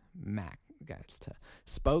 Guys,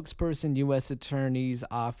 spokesperson, U.S. Attorney's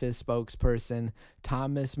Office spokesperson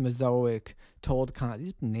Thomas Mazowick told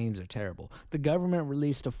these names are terrible. The government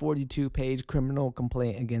released a 42-page criminal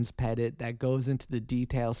complaint against Petit that goes into the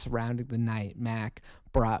details surrounding the night Mac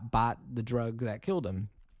bought the drug that killed him.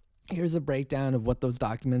 Here's a breakdown of what those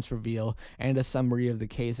documents reveal and a summary of the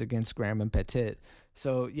case against Graham and Petit.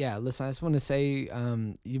 So, listen, I just want to say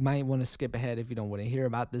you might want to skip ahead if you don't want to hear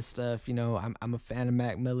about this stuff. You know, I'm a fan of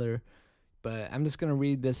Mac Miller. But I'm just going to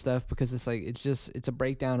read this stuff because it's a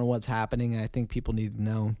breakdown of what's happening, and I think people need to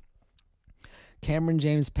know. Cameron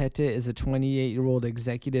James Petit is a 28-year-old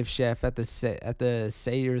executive chef at the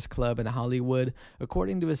Sayers Club in Hollywood.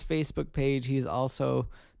 According to his Facebook page, he is also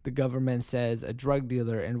the government says, a drug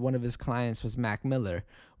dealer, and one of his clients was Mac Miller.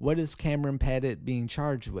 What is Cameron Pettit being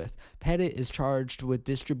charged with? Pettit is charged with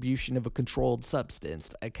distribution of a controlled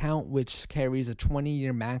substance, a count which carries a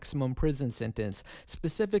 20-year maximum prison sentence.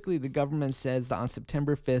 Specifically, the government says that on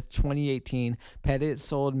September 5th, 2018, Pettit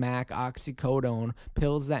sold Mac oxycodone,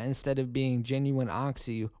 pills that instead of being genuine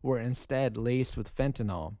oxy were instead laced with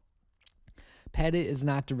fentanyl. Pettit is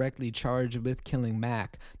not directly charged with killing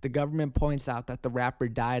Mac. The government points out that the rapper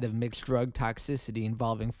died of mixed drug toxicity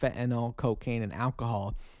involving fentanyl, cocaine, and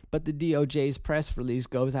alcohol. But the DOJ's press release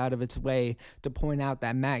goes out of its way to point out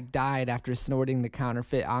that Mac died after snorting the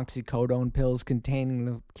counterfeit oxycodone pills containing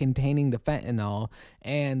the fentanyl,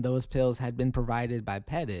 and those pills had been provided by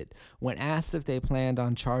Pettit. When asked if they planned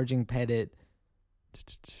on charging Pettit,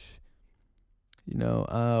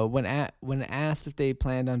 when asked if they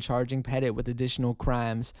planned on charging Pettit with additional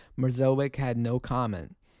crimes, Merzowick had no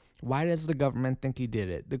comment. Why does the government think he did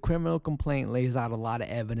it? The criminal complaint lays out a lot of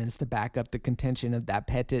evidence to back up the contention of that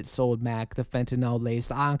Pettit sold Mac the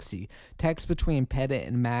fentanyl-laced oxy. Texts between Pettit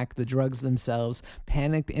and Mac, the drugs themselves,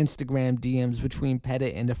 panicked Instagram DMs between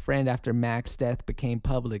Pettit and a friend after Mac's death became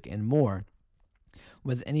public, and more.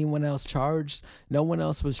 Was anyone else charged? No one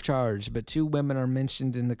else was charged, but two women are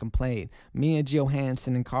mentioned in the complaint, Mia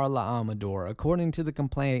Johansson and Carla Amador. According to the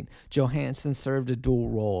complaint, Johansson served a dual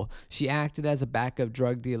role. She acted as a backup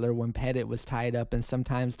drug dealer when Pettit was tied up and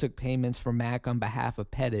sometimes took payments for Mac on behalf of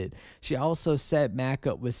Pettit. She also set Mac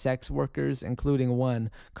up with sex workers, including one,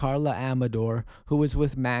 Carla Amador, who was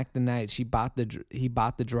with Mac the night he bought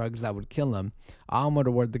the drugs that would kill him.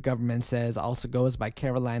 Amador, the government says, also goes by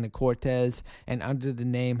Carolina Cortez, and under the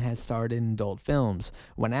name has starred in adult films.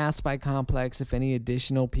 When asked by Complex if any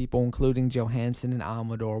additional people, including Johansson and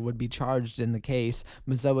Amador, would be charged in the case,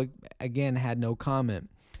 Merzowick again had no comment.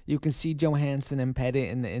 You can see Johansson and Pettit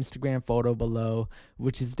in the Instagram photo below,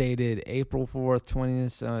 which is dated April 4th,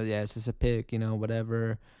 20th. So yeah, it's just a pic,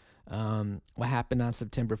 whatever. What happened on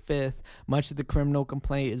September 5th. Much of the criminal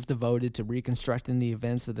complaint is devoted to reconstructing the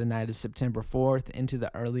events of the night of September 4th into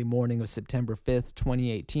the early morning of September 5th,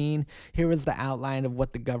 2018. Here is the outline of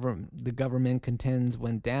what the government contends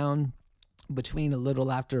went down. Between a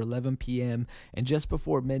little after 11 p.m. and just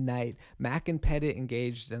before midnight, Mac and Pettit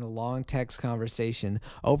engaged in a long text conversation.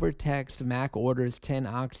 Over text, Mac orders 10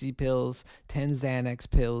 oxy pills, 10 Xanax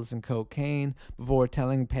pills, and cocaine before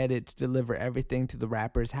telling Pettit to deliver everything to the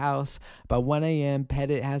rapper's house. By 1 a.m.,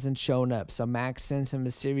 Pettit hasn't shown up, so Mac sends him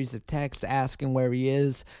a series of texts asking where he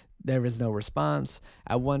is. There is no response.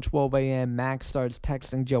 At 1:12 a.m., Mac starts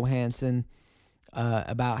texting Johansson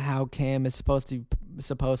about how Cam is supposed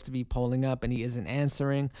to be pulling up and he isn't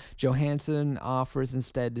answering. Johansson offers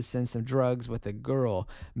instead to send some drugs with a girl.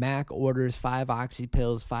 Mac orders 5 oxy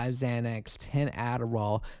pills, 5 Xanax, 10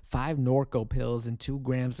 Adderall, 5 Norco pills, and 2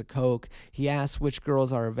 grams of coke. He asks which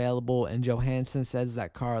girls are available, and Johansson says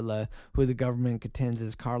that Carla, who the government contends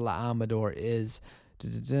is Carla Amador, is.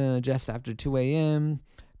 Just after 2 a.m.,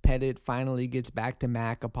 Pettit finally gets back to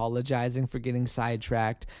Mac, apologizing for getting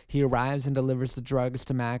sidetracked. He arrives and delivers the drugs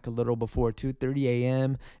to Mac a little before 2:30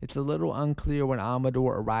 a.m. It's a little unclear when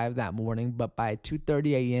Amador arrived that morning, but by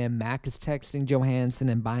 2:30 a.m., Mac is texting Johansson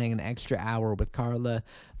and buying an extra hour with Carla.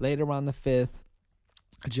 Later on the 5th,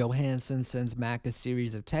 Johansson sends Mac a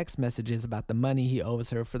series of text messages about the money he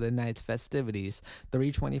owes her for the night's festivities,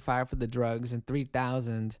 $325 for the drugs and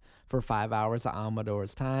 $3,000 for 5 hours of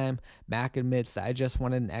Amador's time. Mac admits that I just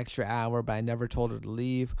wanted an extra hour, but I never told her to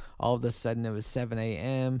leave. All of a sudden it was 7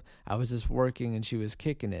 a.m. I was just working and she was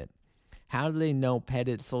kicking it. How do they know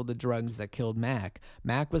Pettit sold the drugs that killed Mac?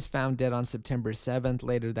 Mac was found dead on September 7th.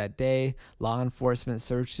 Later that day, law enforcement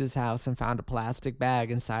searched his house and found a plastic bag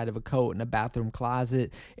inside of a coat in a bathroom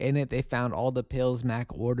closet. In it, they found all the pills Mac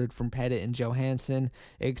ordered from Pettit and Johansson,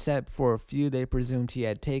 except for a few they presumed he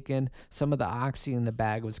had taken. Some of the oxy in the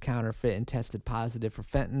bag was counterfeit and tested positive for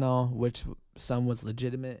fentanyl, which some was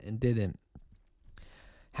legitimate and didn't.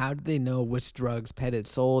 How did they know which drugs Pettit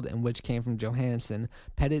sold and which came from Johansson?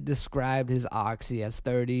 Pettit described his oxy as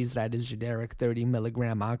 30s, that is generic 30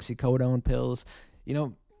 milligram oxycodone pills.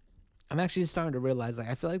 I'm actually starting to realize,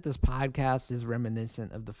 I feel like this podcast is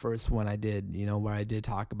reminiscent of the first one I did, where I did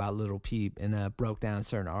talk about Little Peep and broke down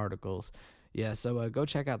certain articles. Yeah, so go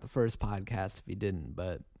check out the first podcast if you didn't,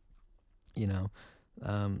 but,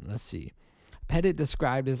 let's see. Pettit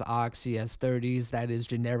described his oxy as 30s, that is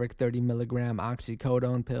generic 30 milligram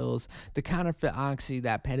oxycodone pills. The counterfeit oxy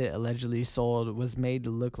that Pettit allegedly sold was made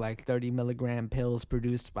to look like 30 milligram pills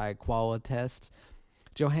produced by Qualitest.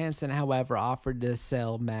 Johansson, however, offered to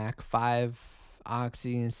sell Mac 5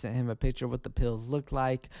 oxy and sent him a picture of what the pills looked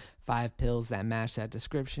like. 5 pills that matched that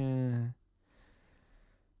description.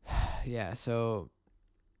 yeah, so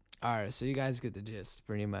all right, so you guys get the gist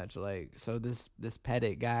pretty much. Like, so this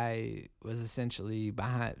Pettit guy was essentially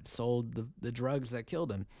sold the drugs that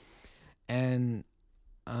killed him. And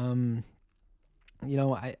um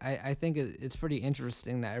I think it's pretty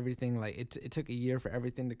interesting that everything, like, it took a year for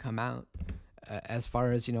everything to come out. As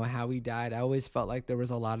far as how he died, I always felt like there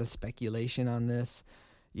was a lot of speculation on this,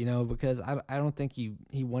 because I don't think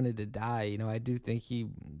he wanted to die. I do think he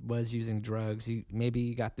was using drugs.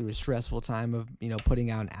 He got through a stressful time of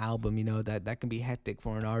putting out an album. That can be hectic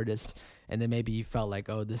for an artist, and then maybe he felt like,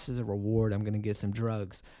 oh, this is a reward, I'm gonna get some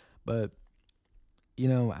drugs. But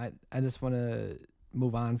I just want to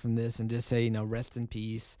move on from this and just say, rest in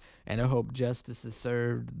peace, and I hope justice is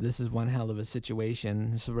served. This is one hell of a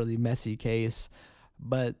situation. It's a really messy case,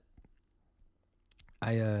 but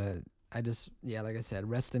I just, yeah, like I said,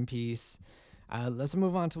 rest in peace. Let's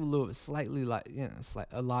move on to a little slightly way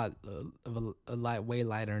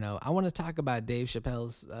lighter note. I want to talk about Dave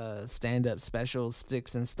Chappelle's stand-up special,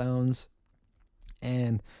 Sticks and Stones,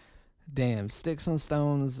 and damn, Sticks and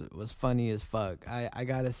Stones was funny as fuck. I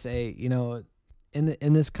gotta say,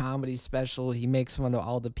 in this comedy special, he makes fun of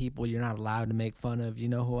all the people you're not allowed to make fun of. You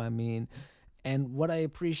know who I mean? And what I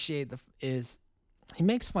appreciate is he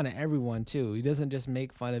makes fun of everyone too. He doesn't just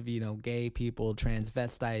make fun of gay people,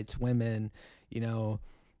 transvestites, women,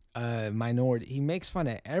 minority. He makes fun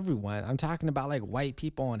of everyone. I'm talking about like white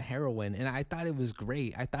people on heroin, and I thought it was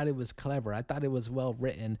great. I thought it was clever. I thought it was well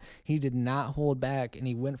written. He did not hold back, and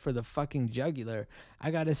he went for the fucking jugular.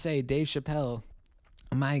 I gotta say, Dave Chappelle,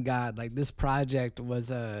 my God, like, this project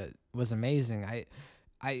was amazing.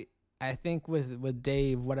 I think with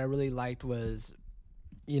Dave, what I really liked was,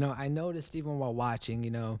 I noticed even while watching,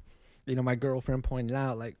 my girlfriend pointed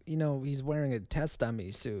out, like, he's wearing a test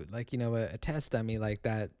dummy suit, like, a test dummy like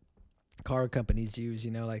that car companies use,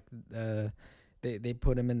 like they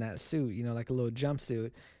put him in that suit, like a little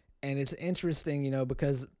jumpsuit. And it's interesting,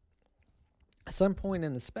 because at some point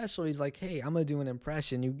in the special, he's like, hey, I'm gonna do an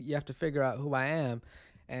impression. You have to figure out who I am.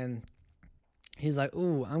 And he's like,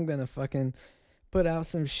 ooh, I'm gonna fucking put out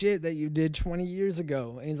some shit that you did 20 years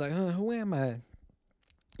ago. And he's like, who am I?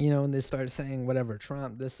 And they started saying whatever,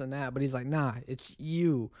 Trump, this and that. But he's like, nah, it's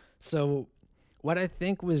you. So what I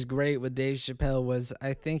think was great with Dave Chappelle was,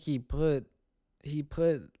 I think he put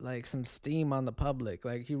like some steam on the public.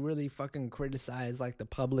 Like, he really fucking criticized like the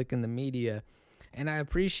public and the media. And I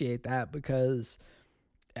appreciate that, because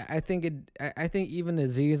I think even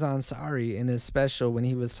Aziz Ansari in his special, when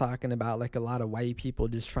he was talking about like a lot of white people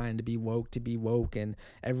just trying to be woke, and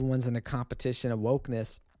everyone's in a competition of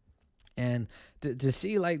wokeness. And to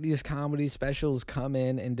see like these comedy specials come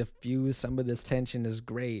in and diffuse some of this tension is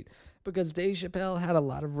great, because Dave Chappelle had a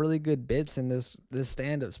lot of really good bits in this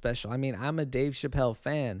stand-up special. I mean, I'm a Dave Chappelle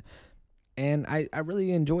fan, and I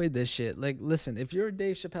really enjoyed this shit. Like, listen, if you're a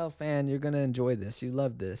Dave Chappelle fan, you're going to enjoy this. You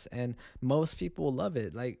love this. And most people love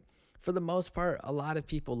it. Like, for the most part, a lot of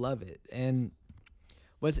people love it. And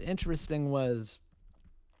what's interesting was,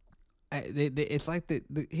 it's like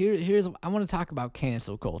here's I want to talk about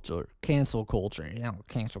cancel culture. Cancel culture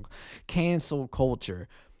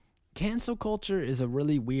is a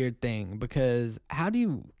really weird thing, because how do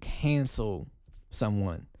you cancel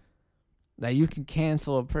someone? Like, you can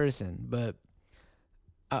cancel a person, but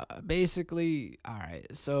basically, all right.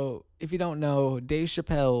 So if you don't know, Dave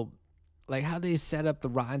Chappelle, like, how they set up the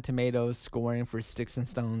Rotten Tomatoes scoring for Sticks and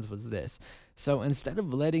Stones was this. So instead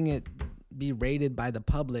of letting it be rated by the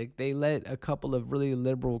public, they let a couple of really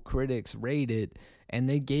liberal critics rate it, and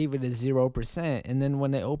they gave it a 0%. And then when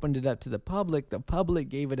they opened it up to the public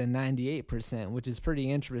gave it a 98%, which is pretty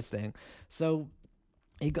interesting. So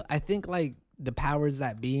I think like the powers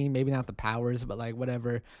that be, maybe not the powers, but like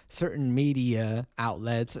whatever, certain media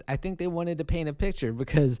outlets, I think they wanted to paint a picture,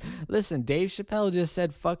 because listen, Dave Chappelle just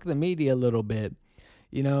said fuck the media a little bit,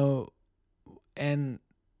 and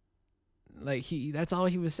like that's all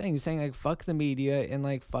he was saying. He's saying like fuck the media, and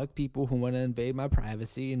like fuck people who want to invade my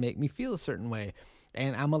privacy and make me feel a certain way.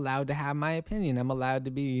 And I'm allowed to have my opinion. I'm allowed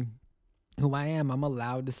to be who I am. I'm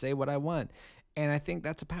allowed to say what I want. And I think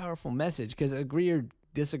that's a powerful message, because agree or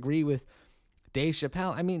disagree with Dave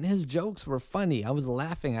Chappelle, I mean, his jokes were funny. I was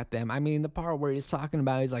laughing at them. I mean, the part where he's talking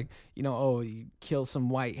about, he's like, oh, you kill some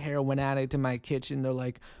white heroin addict in my kitchen. They're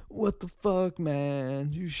like, what the fuck,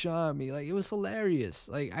 man? You shot me. Like, it was hilarious.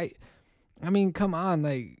 Like, I mean, come on.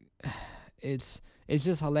 Like, it's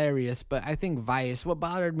just hilarious. But I think Vice, what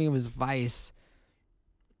bothered me was Vice,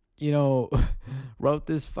 wrote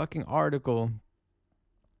this fucking article,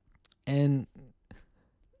 and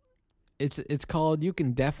It's called You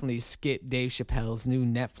Can Definitely Skip Dave Chappelle's new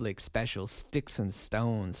Netflix special, Sticks and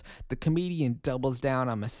Stones. The comedian doubles down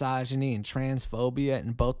on misogyny and transphobia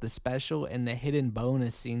in both the special and the hidden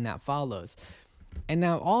bonus scene that follows. And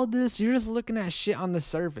now all this, you're just looking at shit on the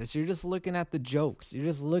surface. You're just looking at the jokes. You're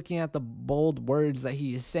just looking at the bold words that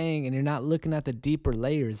he is saying, and you're not looking at the deeper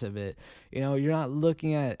layers of it. You know, you're not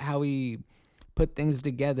looking at how he put things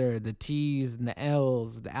together, the T's and the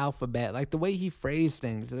L's, the alphabet, like the way he phrased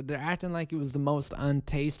things. They're acting like it was the most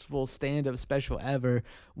untasteful stand-up special ever,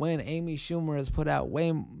 when Amy Schumer has put out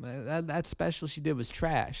that special she did was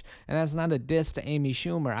trash. And that's not a diss to Amy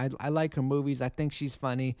Schumer. I like her movies. I think she's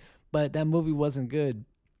funny, but that movie wasn't good.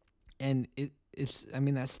 And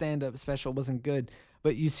that stand-up special wasn't good.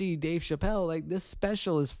 But you see Dave Chappelle, like, this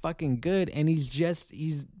special is fucking good, and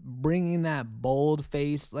he's bringing that bold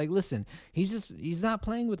face. Like, listen, he's not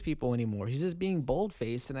playing with people anymore. He's just being bold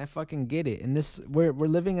faced, and I fucking get it. And we're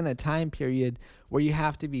living in a time period where you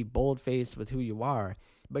have to be bold faced with who you are,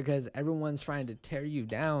 because everyone's trying to tear you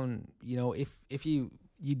down. You know, if you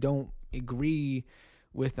don't agree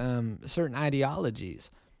with certain ideologies,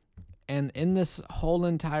 and in this whole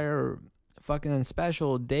entire fucking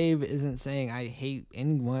special, Dave isn't saying I hate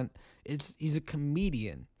anyone. He's a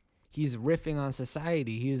comedian. He's riffing on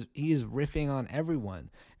society. He is riffing on everyone,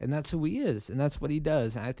 and that's who he is, and that's what he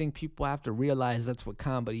does. And I think people have to realize that's what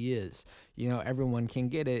comedy is. You know, everyone can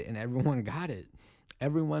get it, and everyone got it.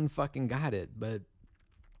 Everyone fucking got it. But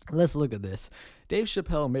let's look at this. Dave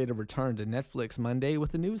Chappelle made a return to Netflix Monday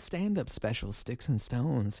with a new stand-up special, Sticks and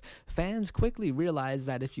Stones. Fans quickly realized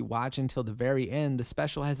that if you watch until the very end, the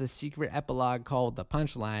special has a secret epilogue called The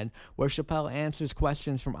Punchline, where Chappelle answers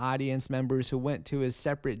questions from audience members who went to his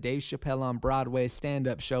separate Dave Chappelle on Broadway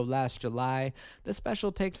stand-up show last July. The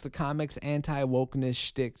special takes the comic's anti-wokeness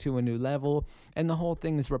shtick to a new level, and the whole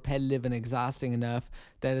thing is repetitive and exhausting enough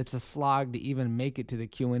that it's a slog to even make it to the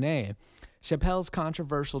Q&A. Chappelle's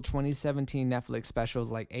controversial 2017 Netflix specials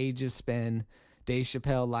like Age of Spin, Dave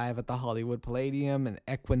Chappelle Live at the Hollywood Palladium, and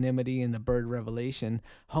Equanimity and the Bird Revelation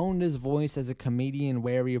honed his voice as a comedian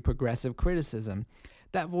wary of progressive criticism.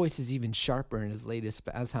 That voice is even sharper in his latest,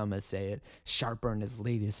 as how I'm going to say it, sharper in his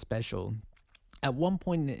latest special. At one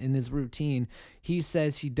point in his routine, he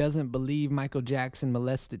says he doesn't believe Michael Jackson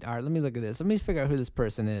molested. All right, let me look at this. Let me figure out who this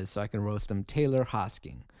person is so I can roast him. Taylor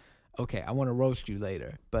Hosking. Okay, I want to roast you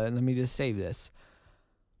later, but let me just save this.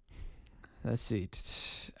 Let's see.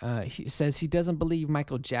 He says he doesn't believe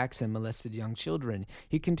Michael Jackson molested young children.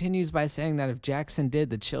 He continues by saying that if Jackson did,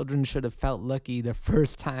 the children should have felt lucky the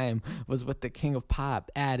first time was with the king of pop,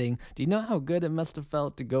 adding, "Do you know how good it must have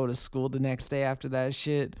felt to go to school the next day after that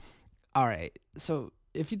shit?" All right, so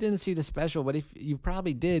if you didn't see the special, but if you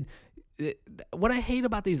probably did, what I hate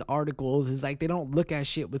about these articles is like they don't look at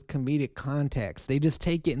shit with comedic context. They just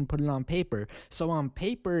take it and put it on paper. So on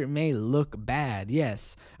paper, it may look bad.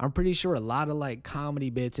 Yes, I'm pretty sure a lot of like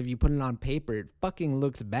comedy bits, if you put it on paper, it fucking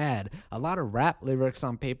looks bad. A lot of rap lyrics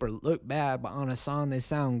on paper look bad, but on a song they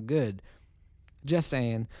sound good. Just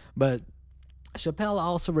saying. But Chappelle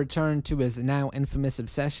also returned to his now infamous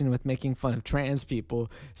obsession with making fun of trans people,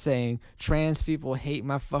 saying, "Trans people hate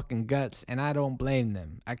my fucking guts, and I don't blame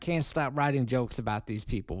them. I can't stop writing jokes about these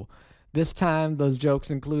people." This time, those jokes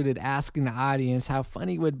included asking the audience how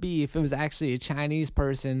funny it would be if it was actually a Chinese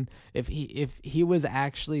person, if he was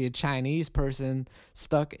actually a Chinese person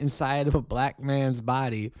stuck inside of a black man's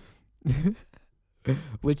body.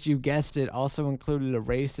 Which, you guessed it, also included a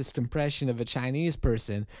racist impression of a Chinese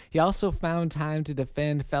person. He also found time to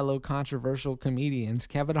defend fellow controversial comedians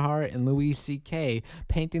Kevin Hart and Louis C.K.,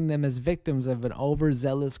 painting them as victims of an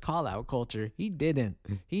overzealous call-out culture. He didn't.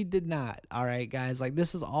 He did not. All right, guys. Like,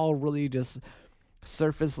 this is all really just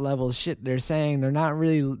surface level shit they're saying. They're not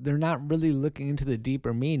really looking into the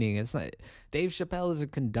deeper meaning. It's not. Dave Chappelle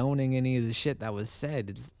isn't condoning any of the shit that was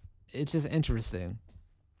said. It's just interesting.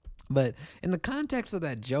 But in the context of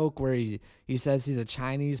that joke where he says he's a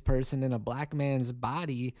Chinese person in a black man's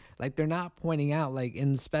body, like, they're not pointing out, like,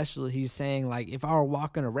 in the special, he's saying, like, if I were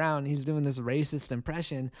walking around, he's doing this racist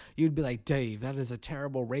impression, you'd be like, "Dave, that is a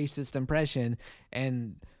terrible racist impression,"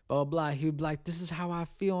 and blah, blah, blah. He would be like, "This is how I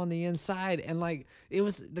feel on the inside." And, like, it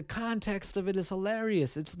was, the context of it is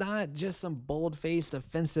hilarious. It's not just some bold-faced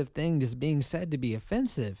offensive thing just being said to be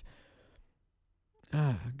offensive.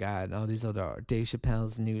 Oh, God, all these other Dave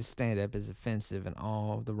Chappelle's new stand-up is offensive in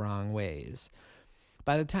all the wrong ways.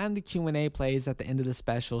 By the time the Q&A plays at the end of the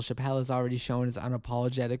special, Chappelle has already shown his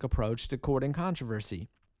unapologetic approach to courting controversy.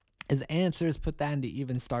 His answers put that into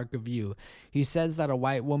even starker view. He says that a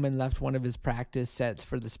white woman left one of his practice sets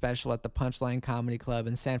for the special at the Punchline Comedy Club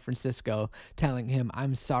in San Francisco, telling him,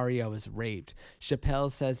 "I'm sorry I was raped." Chappelle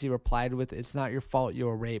says he replied with, "It's not your fault you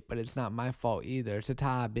were raped, but it's not my fault either.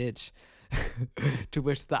 Ta-ta, bitch." To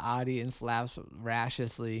which the audience laughs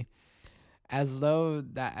raucously, as though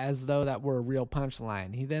that were a real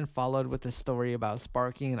punchline. He then followed with a story about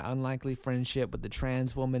sparking an unlikely friendship with the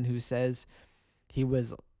trans woman who says he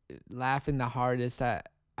was laughing the hardest out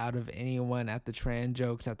of anyone at the trans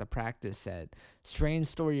jokes at the practice set. Strange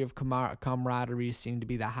story of camaraderie seemed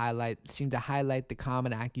to highlight the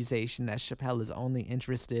common accusation that Chappelle is only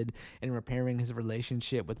interested in repairing his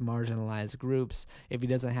relationship with marginalized groups if he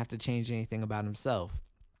doesn't have to change anything about himself.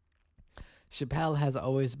 Chappelle has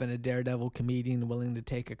always been a daredevil comedian willing to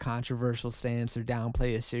take a controversial stance or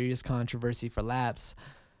downplay a serious controversy for laughs.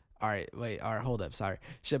 Hold up, sorry.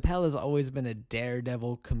 Chappelle has always been a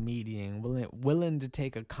daredevil comedian, willing to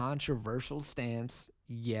take a controversial stance,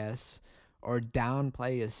 yes, or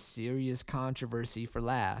downplay a serious controversy for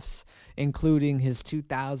laughs, including his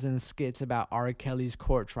 2000 skits about R. Kelly's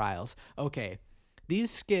court trials. Okay,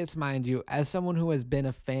 these skits, mind you, as someone who has been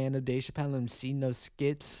a fan of Dave Chappelle and seen those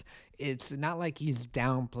skits, it's not like he's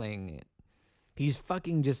downplaying it. He's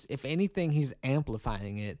fucking just, if anything, he's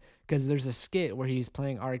amplifying it. Because there's a skit where he's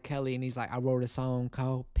playing R. Kelly and he's like, "I wrote a song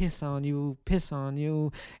called Piss on You, Piss on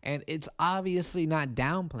You." And it's obviously not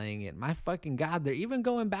downplaying it. My fucking God, they're even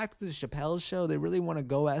going back to the Chappelle show. They really want to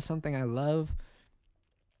go at something I love.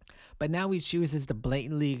 But now he chooses to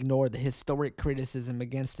blatantly ignore the historic criticism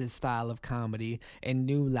against his style of comedy and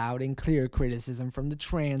new loud and clear criticism from the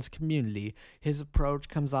trans community. His approach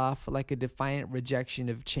comes off like a defiant rejection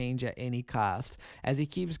of change at any cost, as he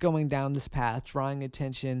keeps going down this path, drawing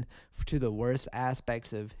attention to the worst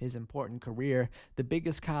aspects of his important career. The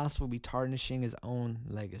biggest cost will be tarnishing his own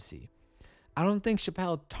legacy. I don't think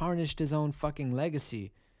Chappelle tarnished his own fucking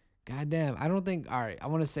legacy. Goddamn, I don't think, alright, I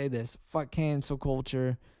want to say this. Fuck cancel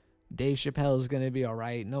culture. Dave Chappelle is going to be all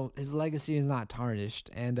right. No, his legacy is not tarnished.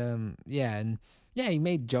 And, he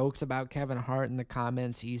made jokes about Kevin Hart in the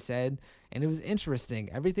comments he said, and it was interesting.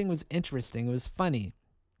 Everything was interesting. It was funny.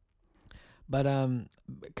 But,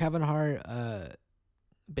 Kevin Hart,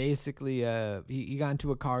 basically, he got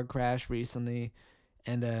into a car crash recently,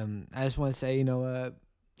 and, I just want to say,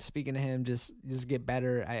 speaking to him, just get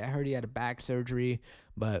better. I heard he had a back surgery,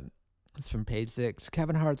 but it's from page 6.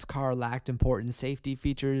 Kevin Hart's car lacked important safety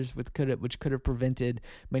features which could have prevented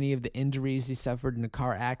many of the injuries he suffered in a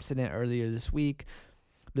car accident earlier this week.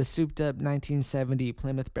 The souped-up 1970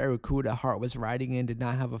 Plymouth Barracuda Hart was riding in did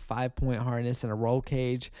not have a 5-point harness and a roll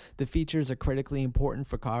cage. The features are critically important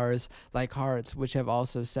for cars like Hart's, which have a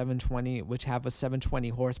 720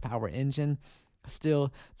 horsepower engine.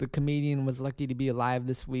 Still, the comedian was lucky to be alive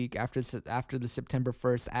this week after the September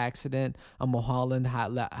 1st accident. A Mulholland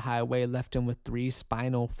highway left him with 3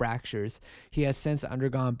 spinal fractures. He has since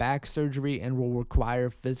undergone back surgery and will require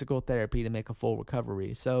physical therapy to make a full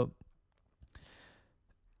recovery. So,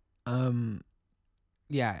 I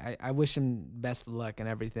wish him best of luck and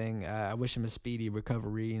everything. I wish him a speedy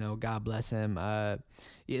recovery. God bless him.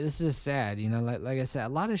 This is sad. Like I said, a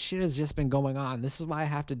lot of shit has just been going on. This is why I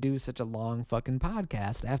have to do such a long fucking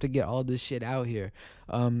podcast. I have to get all this shit out here.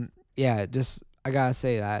 I gotta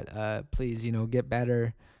say that. Please, get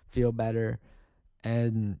better, feel better,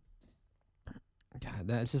 and God,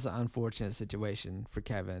 that's just an unfortunate situation for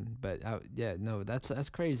Kevin. But that's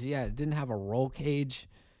crazy. Yeah, it didn't have a roll cage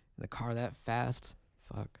in the car that fast.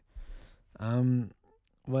 Fuck.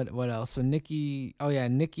 What else? So Nicki, I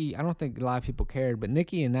don't think a lot of people cared, but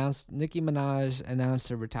Nicki Minaj announced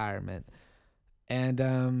her retirement. And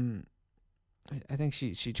I think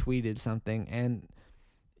she tweeted something, and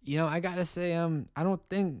I got to say I don't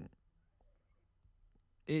think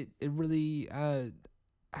it really I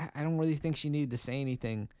don't really think she needed to say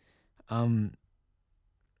anything. I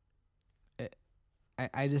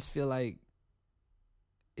just feel like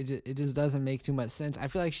it just doesn't make too much sense. I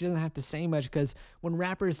feel like she doesn't have to say much, because when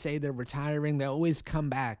rappers say they're retiring, they always come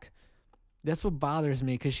back. That's what bothers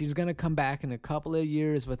me, because she's going to come back in a couple of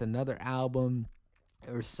years with another album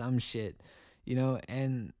or some shit,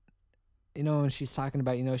 and, and she's talking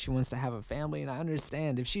about, she wants to have a family, and I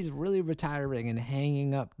understand. If she's really retiring and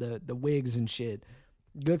hanging up the wigs and shit,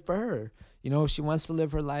 good for her. If she wants to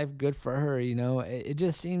live her life, good for her, It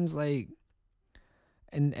just seems like,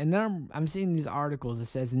 and then I'm seeing these articles that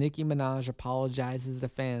says Nicki Minaj apologizes to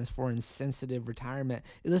fans for insensitive retirement.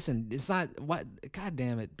 Listen, it's not what. God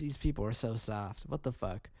damn it, these people are so soft. What the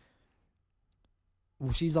fuck?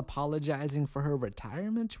 Well, she's apologizing for her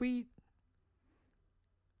retirement tweet.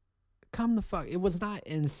 come the fuck. It was not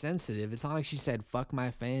insensitive. It's not like she said, fuck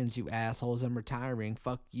my fans, you assholes, I'm retiring.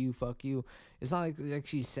 Fuck you, fuck you. It's not like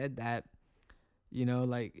she said that, you know,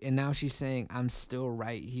 like, and now she's saying, I'm still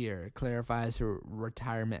right here. Clarifies her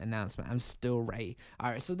retirement announcement. I'm still right.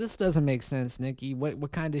 All right, so this doesn't make sense, Nikki.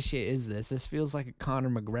 What kind of shit is this? This feels like a Conor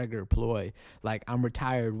McGregor ploy. Like, I'm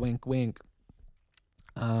retired, wink, wink.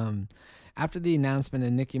 After the announcement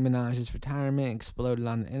of Nicki Minaj's retirement exploded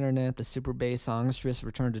on the internet, the super bass songstress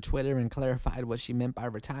returned to Twitter and clarified what she meant by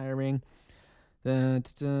retiring.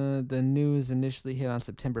 The news initially hit on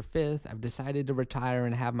September 5th. I've decided to retire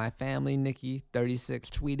and have my family, Nicki, 36,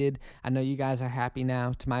 tweeted. I know you guys are happy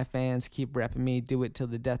now. To my fans, keep repping me. Do it till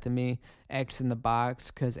the death of me. X in the box,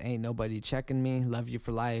 cause ain't nobody checking me. Love you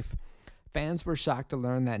for life. Fans were shocked to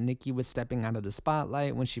learn that Nicki was stepping out of the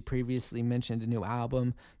spotlight when she previously mentioned a new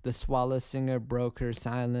album. The Swallow singer broke her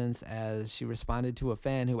silence as she responded to a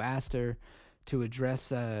fan who asked her to address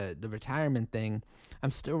the retirement thing. I'm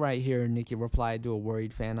still right here, Nicki replied to a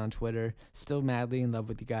worried fan on Twitter. Still madly in love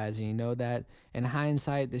with you guys, and you know that. In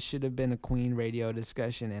hindsight, this should have been a Queen radio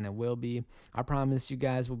discussion, and it will be. I promise you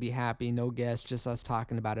guys will be happy. No guests, just us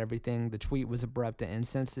talking about everything. The tweet was abrupt and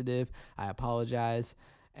insensitive. I apologize.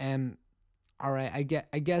 And all right,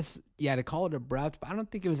 I guess, yeah, to call it abrupt, but I don't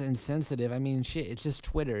think it was insensitive. I mean, shit, it's just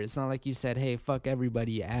Twitter. It's not like you said, hey, fuck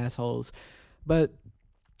everybody, you assholes. But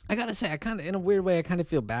I gotta say, in a weird way, I kind of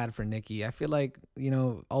feel bad for Nicki. I feel like, you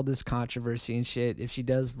know, all this controversy and shit, if she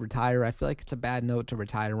does retire, I feel like it's a bad note to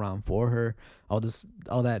retire on for her. All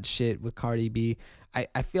that shit with Cardi B.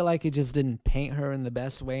 I feel like it just didn't paint her in the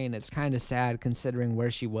best way, and it's kind of sad considering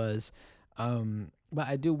where she was. But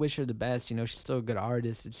I do wish her the best. You know, she's still a good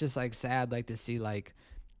artist. It's just like sad, like to see like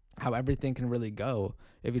how everything can really go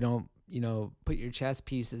if you don't, you know, put your chess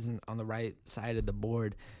pieces on the right side of the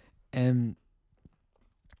board. And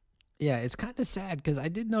yeah, it's kind of sad because I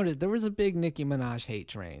did notice there was a big Nicki Minaj hate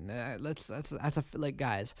train.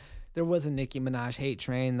 Guys, there was a Nicki Minaj hate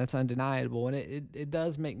train. That's undeniable, and it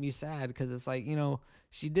does make me sad because it's like, you know,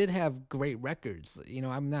 she did have great records. You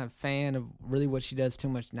know, I'm not a fan of really what she does too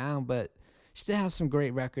much now, but she did have some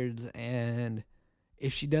great records, and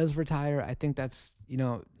if she does retire, I think that's, you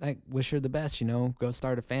know, like, wish her the best, you know, go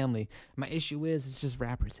start a family. My issue is it's just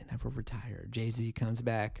rappers that never retire. Jay-Z comes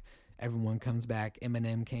back, everyone comes back,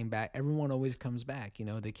 Eminem came back, everyone always comes back, you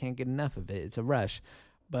know, they can't get enough of it. It's a rush.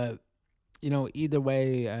 But, you know, either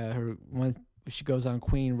way, when she goes on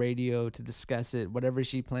Queen Radio to discuss it, whatever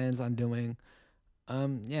she plans on doing,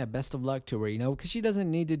 yeah, best of luck to her, you know, because she doesn't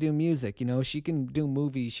need to do music, you know, she can do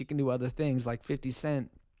movies, she can do other things like 50 Cent,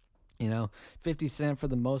 you know, 50 Cent for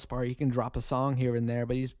the most part, he can drop a song here and there,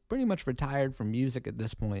 but he's pretty much retired from music at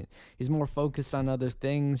this point. He's more focused on other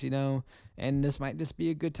things, you know, and this might just be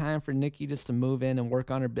a good time for Nicki just to move in and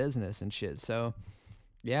work on her business and shit. So,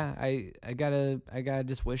 yeah, I gotta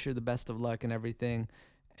just wish her the best of luck and everything.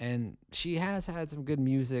 And she has had some good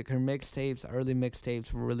music. Her mixtapes, early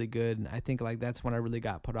mixtapes were really good. And I think, like, that's when I really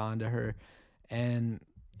got put on to her. And,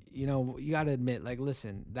 you know, you got to admit, like,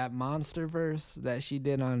 listen, that Monster verse that she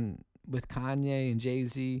did with Kanye and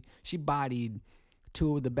Jay-Z, she bodied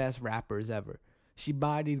two of the best rappers ever. She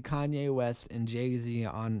bodied Kanye West and Jay-Z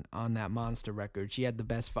on that Monster record. She had the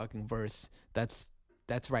best fucking verse. That's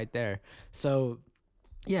right there. So,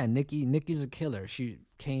 yeah, Nicki's a killer. She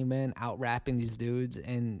came in out rapping these dudes,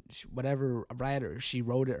 and whatever writer she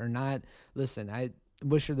wrote it or not, listen, I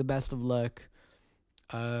wish her the best of luck.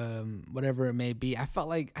 Whatever it may be. I felt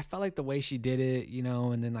like the way she did it, you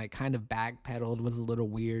know, and then like kind of backpedaled was a little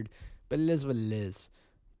weird, but it is what it is.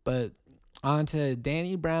 But on to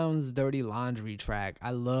Danny Brown's Dirty Laundry track.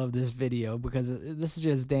 I love this video because this is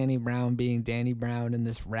just Danny Brown being Danny Brown in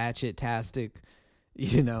this ratchet-tastic,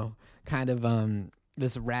 you know, kind of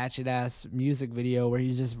this ratchet ass music video where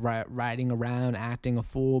he's just riding around acting a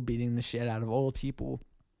fool, beating the shit out of old people.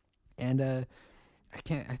 And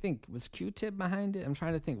I think was Q-Tip behind it? I'm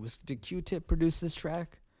trying to think. Did Q-Tip produce this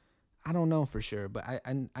track? I don't know for sure, but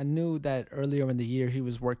I knew that earlier in the year he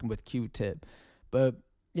was working with Q-Tip. But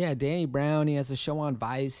yeah, Danny Brown, he has a show on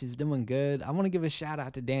Vice. He's doing good. I want to give a shout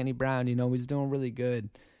out to Danny Brown. You know, he's doing really good.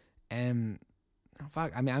 And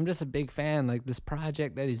fuck, I mean, I'm just a big fan. Like, this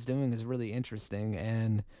project that he's doing is really interesting,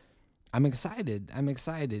 and I'm excited.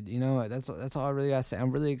 You know, that's all I really gotta say.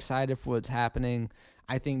 I'm really excited for what's happening.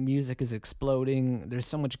 I think music is exploding. There's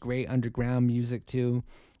so much great underground music too.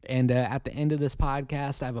 And at the end of this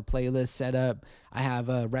podcast, I have a playlist set up. I have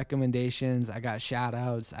recommendations. I got shout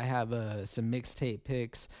outs. I have some mixtape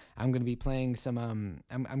picks. I'm going to be playing some,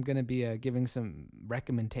 I'm going to be giving some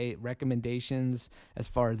recommendations as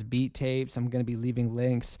far as beat tapes. I'm going to be leaving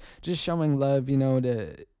links, just showing love,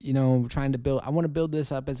 trying to build. I want to build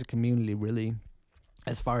this up as a community, really.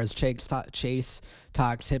 As far as Chase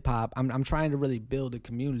Talks Hip Hop, I'm trying to really build a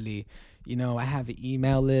community. I have an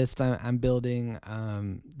email list. I'm building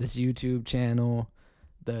this YouTube channel,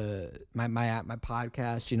 my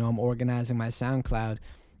podcast. I'm organizing my SoundCloud,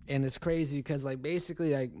 and it's crazy because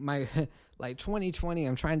basically my 2020,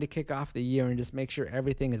 I'm trying to kick off the year and just make sure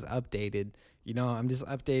everything is updated. I'm just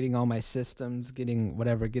updating all my systems, get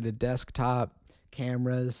a desktop,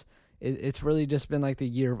 cameras. It's really just been the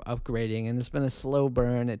year of upgrading, and it's been a slow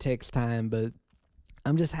burn. It takes time, but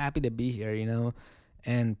I'm just happy to be here,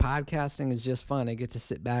 and podcasting is just fun. I get to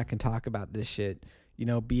sit back and talk about this shit,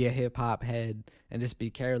 be a hip hop head and just be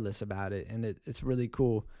careless about it. And it's really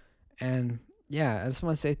cool. And yeah, I just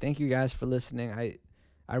want to say thank you guys for listening.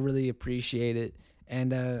 I really appreciate it.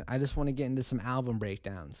 And I just want to get into some album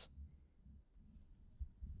breakdowns.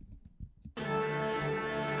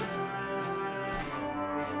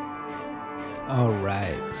 All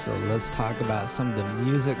right, so let's talk about some of the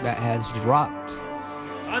music that has dropped.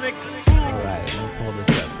 All right, let me pull this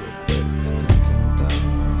up real quick.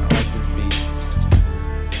 I like this beat.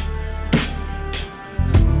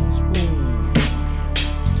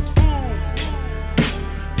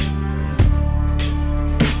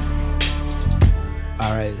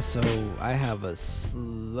 All right, so I have a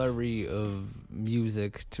slurry of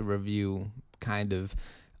music to review, kind of.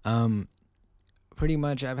 Pretty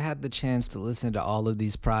much I've had the chance to listen to all of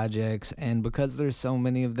these projects, and because there's so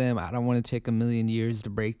many of them, I don't want to take a million years to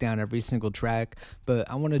break down every single track, but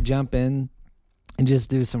I want to jump in and just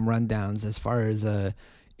do some rundowns as far as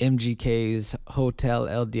MGK's Hotel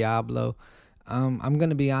El Diablo. I'm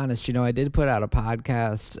going to be honest, I did put out a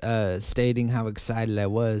podcast stating how excited I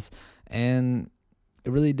was, and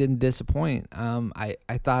it really didn't disappoint. I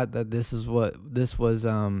thought that this was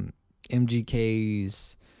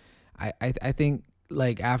MGK's. I think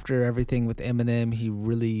after everything with Eminem, he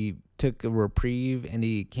really took a reprieve and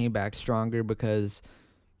he came back stronger, because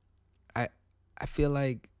I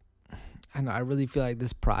really feel like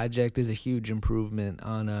this project is a huge improvement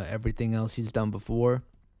on everything else he's done before,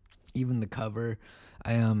 even the cover.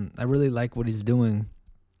 I really like what he's doing,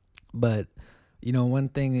 but one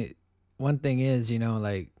thing is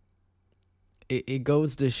It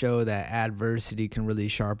goes to show that adversity can really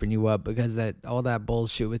sharpen you up, because all that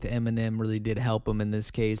bullshit with Eminem really did help him in this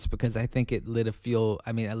case, because I think it lit a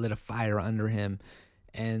fire under him.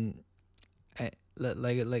 And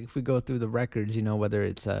if we go through the records, whether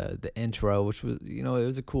it's the intro, which was, it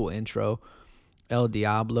was a cool intro. El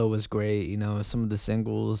Diablo was great. Some of the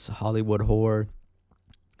singles, Hollywood Whore,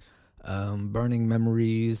 Burning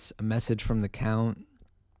Memories, A Message from the Count,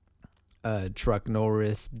 Truck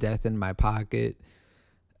Norris, Death in My Pocket.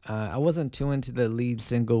 I wasn't too into the lead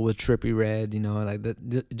single with Trippie Redd,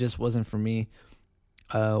 that just wasn't for me.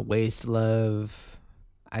 Waste Love,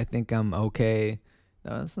 I Think I'm Okay.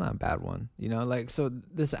 No, it's not a bad one. So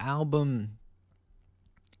this album,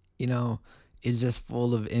 is just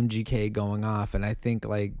full of MGK going off, and I think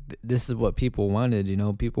this is what people wanted.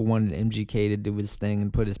 People wanted MGK to do his thing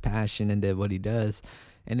and put his passion into what he does.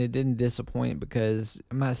 And it didn't disappoint, because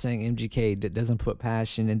I'm not saying MGK doesn't put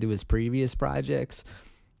passion into his previous projects,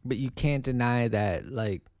 but you can't deny that,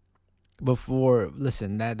 before,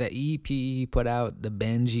 listen, that EP he put out, the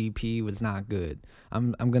Binge EP, was not good.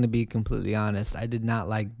 I'm going to be completely honest. I did not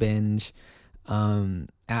like Binge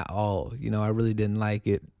at all. I really didn't like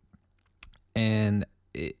it. And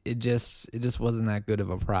it just wasn't that good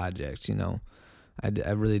of a project,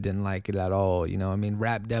 I really didn't like it at all.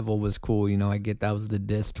 Rap Devil was cool. I get that was the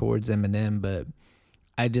diss towards Eminem, but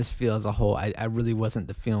I just feel as a whole, I really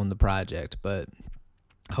wasn't feeling the project. But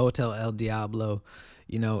Hotel El Diablo,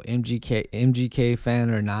 MGK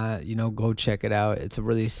fan or not, go check it out. It's a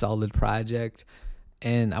really solid project.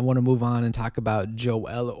 And I want to move on and talk about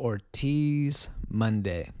Joel Ortiz,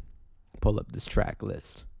 Monday. Pull up this track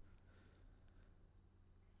list.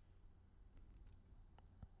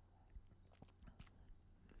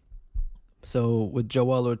 So with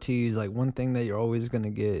Joel Ortiz, one thing that you're always going to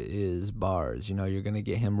get is bars. You're going to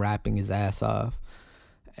get him rapping his ass off.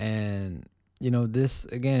 And, this,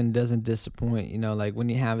 again, doesn't disappoint. When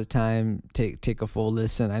you have time, take a full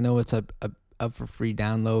listen. I know it's up for free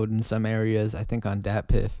download in some areas, I think on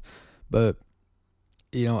DatPiff. But,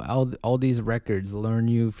 all these records, Learn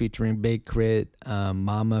You featuring Big Crit,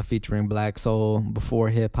 Mama featuring Black Soul, Before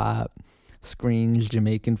Hip Hop, Screens,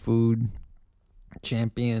 Jamaican Food,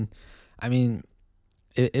 Champion. I mean,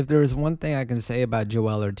 if there is one thing I can say about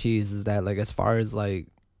Joel Ortiz is that, like, as far as, like,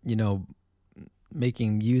 you know,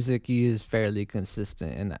 making music, he is fairly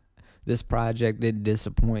consistent. And this project didn't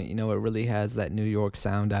disappoint. You know, it really has that New York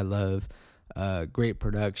sound I love. Great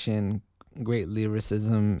production, great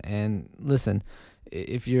lyricism. And listen,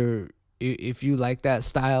 if you like that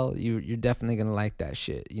style, you're definitely gonna like that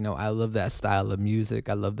shit. You know, I love that style of music.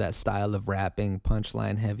 I love that style of rapping,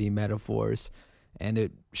 punchline heavy metaphors, and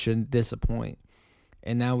it shouldn't disappoint.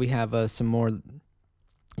 And now we have some more.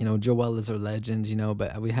 You know, Joel is a legend. You know,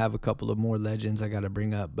 but we have a couple of more legends I gotta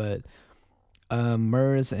bring up. But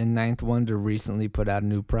Murs and Ninth Wonder recently put out a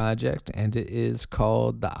new project, and it is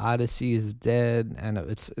called "The Odyssey Is Dead," and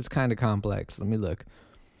it's kind of complex. Let me look.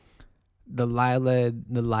 The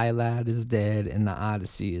Lilad is dead, and the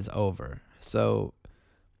Odyssey is over. So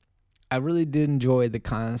I really did enjoy the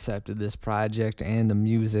concept of this project and the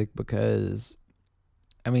music because,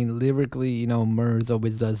 I mean, lyrically, you know, Murs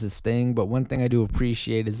always does his thing. But one thing I do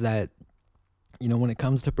appreciate is that, you know, when it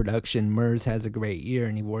comes to production, Murs has a great ear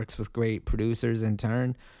and he works with great producers in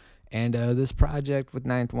turn. And this project with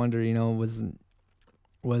Ninth Wonder, you know,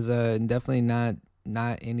 was definitely not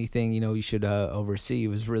anything, you know, you should oversee. It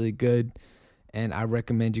was really good, and I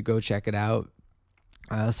recommend you go check it out.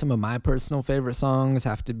 Some of my personal favorite songs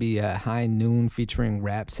have to be High Noon featuring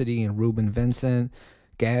Rhapsody and Ruben Vincent,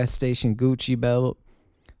 Gas Station Gucci Belt,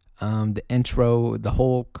 the intro, The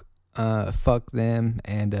Hulk, Fuck Them,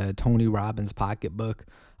 and Tony Robbins' Pocketbook.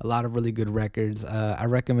 A lot of really good records. I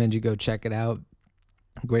recommend you go check it out.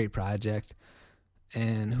 Great project.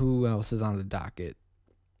 And who else is on the docket?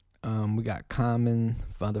 We got Common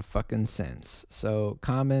motherfucking Sense. So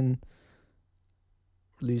Common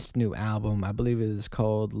released a new album. I believe it is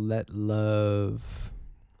called Let Love.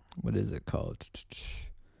 What is it called?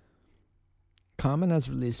 Common has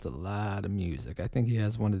released a lot of music. I think he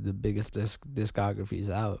has one of the biggest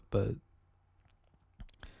discographies out, but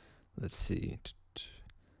let's see.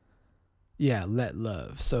 Yeah, Let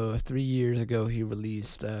Love. So 3 years ago he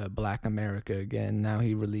released Black America again. Now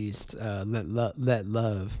he released Let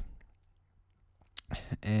Love.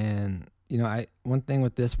 And, you know, one thing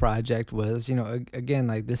with this project was, you know, again,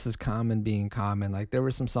 like, this is Common being Common. Like, there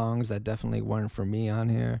were some songs that definitely weren't for me on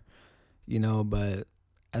here, you know, but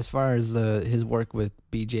as far as his work with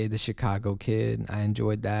BJ the Chicago Kid, I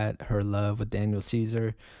enjoyed that. Her Love with Daniel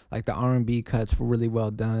Caesar, like, the R&B cuts were really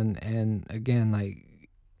well done. And again, like,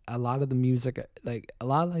 a lot of the music, like, a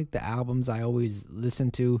lot of, like, the albums I always listen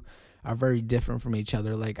to are very different from each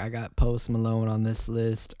other. Like, I got Post Malone on this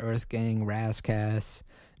list, Earth Gang, Razzcast,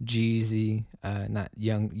 Jeezy, not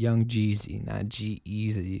Young Jeezy, not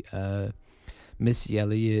G-Eazy, Missy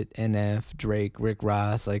Elliott, NF, Drake, Rick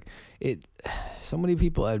Ross. Like, so many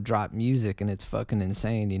people have dropped music and it's fucking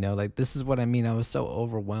insane, you know? Like, this is what I mean. I was so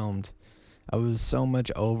overwhelmed. I was so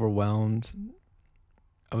much overwhelmed.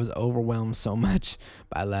 I was overwhelmed so much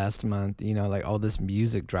by last month, you know, like, all this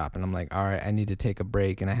music dropping. I'm like, all right, I need to take a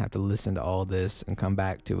break and I have to listen to all this and come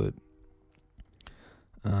back to it.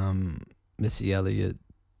 Missy Elliott,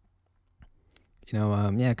 you know,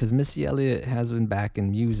 yeah, because Missy Elliott has been back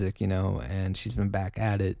in music, you know, and she's been back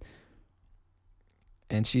at it.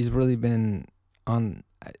 And she's really been on,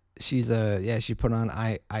 she put on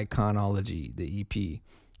Iconology, the EP.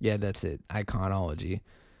 Yeah, that's it, Iconology.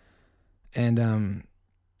 And,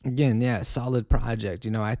 again, yeah, solid project. You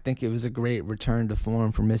know, I think it was a great return to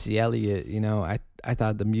form for Missy Elliott. You know, I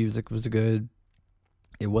thought the music was good.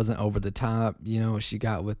 It wasn't over the top. You know, she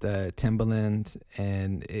got with Timbaland,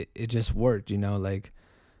 and it just worked, you know. Like,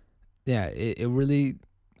 yeah, it really,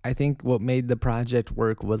 I think what made the project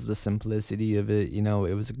work was the simplicity of it. You know,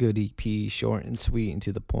 it was a good EP, short and sweet and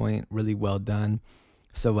to the point, really well done.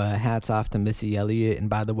 So hats off to Missy Elliott. And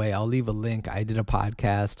by the way, I'll leave a link. I did a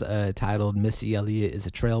podcast titled Missy Elliott is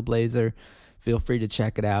a Trailblazer. Feel free to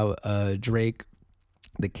check it out. Drake,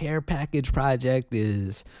 the Care Package project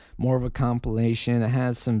is more of a compilation. It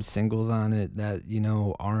has some singles on it that, you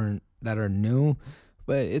know, are new,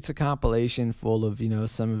 but it's a compilation full of, you know,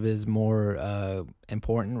 some of his more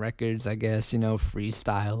important records, I guess, you know,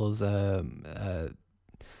 freestyles,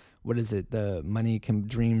 what is it? The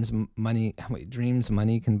Dreams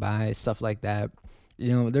Money Can Buy, stuff like that.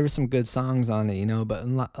 You know, there were some good songs on it, you know, but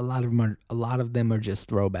a lot of them are just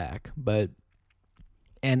throwback. But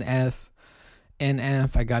NF,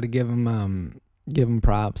 I got to give him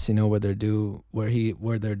props, you know, where they're due.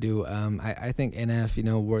 I think NF, you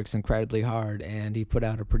know, works incredibly hard, and he put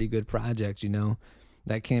out a pretty good project, you know,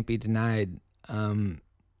 that can't be denied. I'm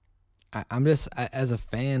just, as a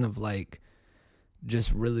fan of, like,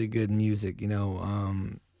 just really good music, you know,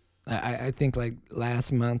 I think like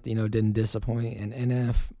last month, didn't disappoint, and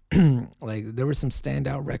NF, like there were some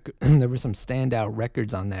standout there were some standout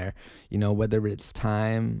records on there, whether it's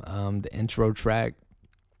Time, the intro track,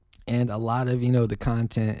 and a lot of the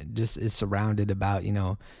content just is surrounded about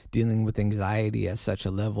dealing with anxiety at such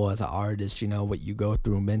a level as an artist, what you go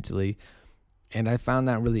through mentally. And I found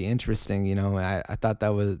that really interesting, and I thought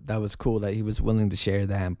that was cool that he was willing to share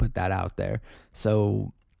that and put that out there.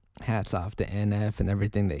 So hats off to NF and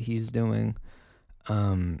everything that he's doing.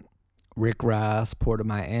 Rick Ross, Port of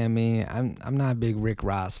Miami. I'm not a big Rick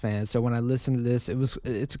Ross fan, so when I listened to this,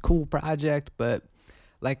 it's a cool project, but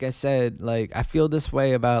like I said, like I feel this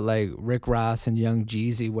way about like Rick Ross and Young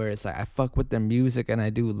Jeezy, where it's like I fuck with their music and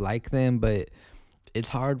I do like them, but it's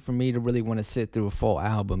hard for me to really want to sit through a full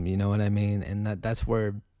album, you know what I mean? And that's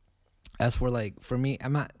where like for me,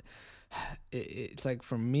 I'm not. It's like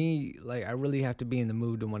for me, like I really have to be in the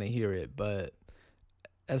mood to want to hear it. But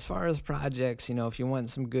as far as projects, if you want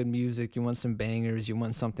some good music, you want some bangers, you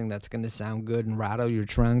want something that's gonna sound good and rattle your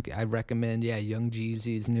trunk, I recommend Young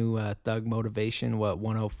Jeezy's new Thug Motivation,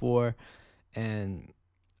 104, and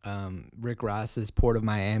Rick Ross's Port of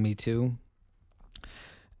Miami too.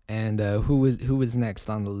 And who was next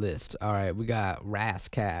on the list? All right, we got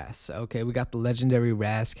Rascass. Okay, we got the legendary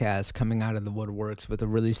Rascass coming out of the woodworks with a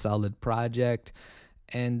really solid project.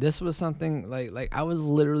 And this was something like I was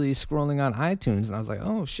literally scrolling on iTunes and I was like,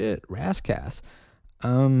 oh shit, Rascass.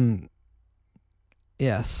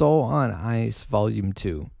 Soul on Ice Volume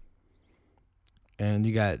 2. And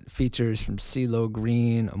you got features from CeeLo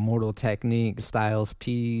Green, Immortal Technique, Styles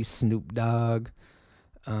P, Snoop Dogg.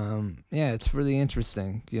 It's really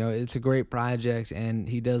interesting. It's a great project, and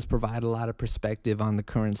he does provide a lot of perspective on the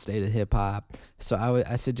current state of hip hop. So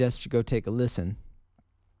I suggest you go take a listen.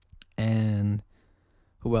 And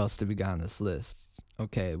who else do we got on this list?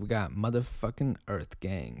 Okay, we got motherfucking Earth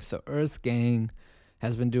Gang. So Earth Gang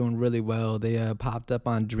has been doing really well. They popped up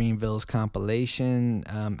on Dreamville's compilation.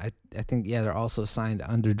 I think they're also signed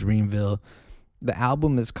under Dreamville. The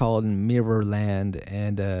album is called Mirrorland,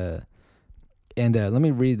 and let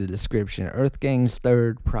me read the description. Earth Gang's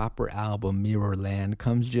third proper album, Mirrorland,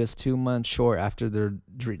 comes just 2 months short after their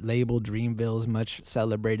label Dreamville's much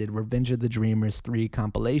celebrated Revenge of the Dreamers 3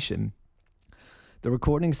 compilation. The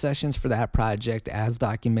recording sessions for that project, as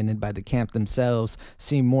documented by the camp themselves,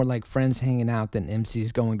 seem more like friends hanging out than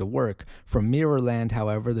MCs going to work. From Mirrorland,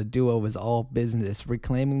 however, the duo was all business,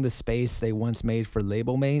 reclaiming the space they once made for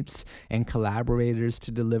label mates and collaborators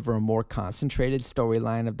to deliver a more concentrated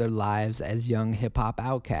storyline of their lives as young hip-hop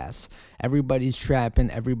outcasts. Everybody's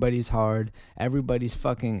trapping, everybody's hard, everybody's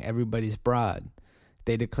fucking, everybody's broad.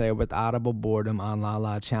 They declare with audible boredom on La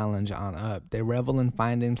La Challenge on Up. They revel in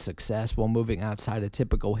finding success while moving outside of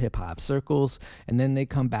typical hip-hop circles, and then they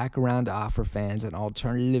come back around to offer fans an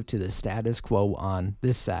alternative to the status quo on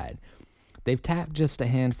this side. They've tapped just a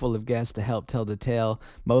handful of guests to help tell the tale,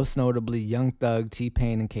 most notably Young Thug,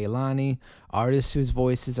 T-Pain, and Kehlani, artists whose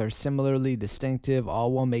voices are similarly distinctive,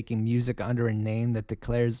 all while making music under a name that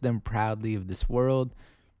declares them proudly of this world.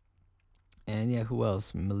 And who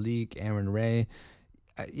else? Malik, Aaron Ray.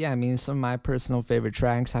 Some of my personal favorite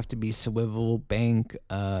tracks have to be Swivel, Bank,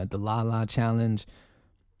 the La La Challenge.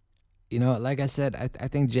 Like I said, I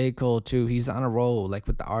think J. Cole, too, he's on a roll, like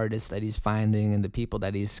with the artists that he's finding and the people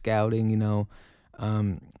that he's scouting,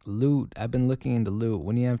 Loot, I've been looking into Loot.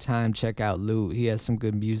 When you have time, check out Loot. He has some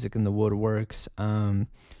good music in the woodworks.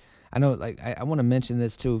 I know, like, I want to mention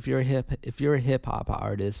this, too. If you're a hip-hop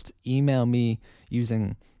artist, email me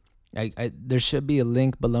using, there should be a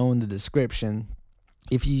link below in the description.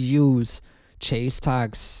 If you use Chase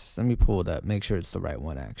Talks, let me pull it up, make sure it's the right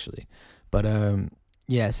one actually. But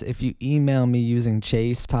yes, if you email me using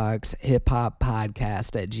Chase Talks Hip Hop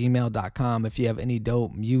Podcast at gmail.com, if you have any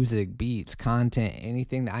dope music, beats, content,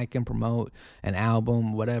 anything that I can promote, an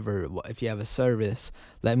album, whatever, if you have a service,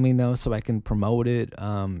 let me know so I can promote it.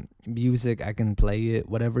 Music, I can play it,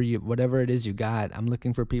 whatever it is you got. I'm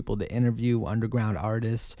looking for people to interview, underground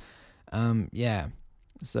artists.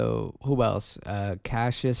 So who else?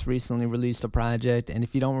 Cassius recently released a project, and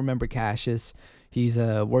if you don't remember Cassius, he's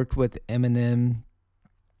worked with Eminem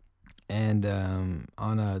and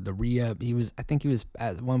on the re-up. I think he was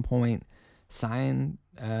at one point signed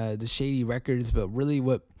to Shady Records, but really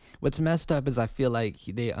what's messed up is I feel like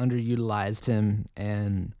they underutilized him,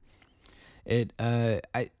 and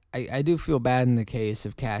I do feel bad in the case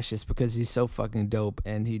of Cassius because he's so fucking dope,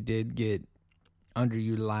 and he did get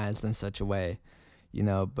underutilized in such a way.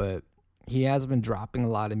 But he has been dropping a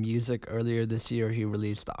lot of music. Earlier this year, he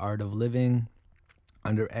released The Art of Living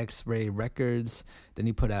under X-Ray Records. Then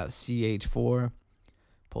he put out CH4.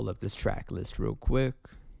 Pull up this track list real quick.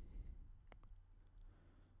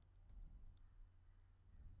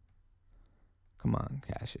 Come on,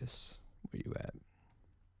 Cassius. Where you at?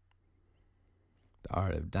 The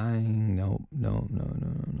Art of Dying. Nope. No.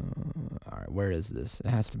 All right, where is this? It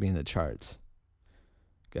has to be in the charts.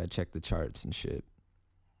 Gotta check the charts and shit.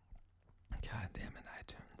 God damn it,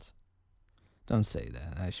 iTunes. Don't say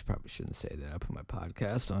that. Probably shouldn't say that. I put my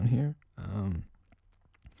podcast on here.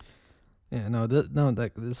 Yeah,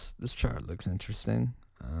 like this chart looks interesting.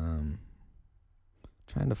 Trying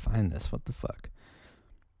to find this. What the fuck?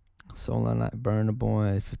 Soul Night, Burna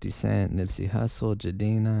Boy, 50 Cent, Nipsey Hussle,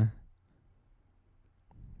 Jadena.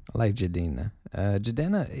 I like Jadena.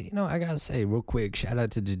 Jadena, I gotta say real quick, shout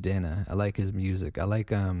out to Jadena. I like his music. I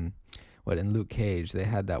like in Luke Cage they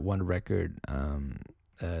had that one record,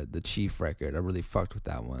 the Chief record. I really fucked with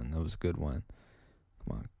that one. That was a good one.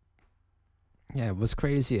 Come on. Yeah, it was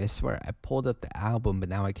crazy. I swear I pulled up the album, but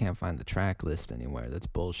now I can't find the track list anywhere. That's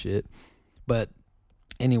bullshit. But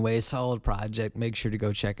anyway, solid project. Make sure to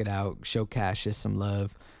go check it out. Show Cassius some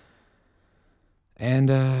love. And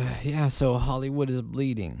yeah, so Hollywood is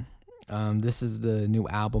Bleeding. This is the new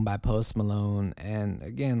album by Post Malone. And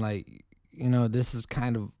again, like, this is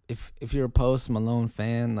kind of, if you're a Post Malone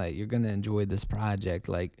fan, like, you're gonna enjoy this project.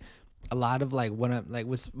 Like, a lot of like when I like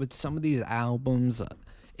with some of these albums,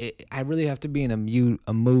 I really have to be in a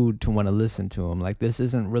mood to want to listen to them. Like, this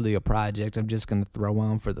isn't really a project I'm just gonna throw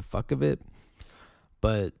on for the fuck of it.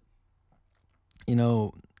 But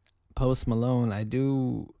Post Malone, I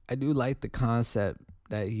do like the concept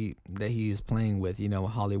that he's playing with.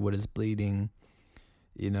 Hollywood is Bleeding.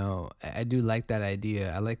 I do like that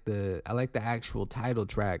idea. I like the actual title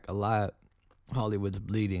track a lot. Hollywood's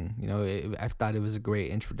Bleeding. I thought it was a great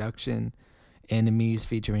introduction. Enemies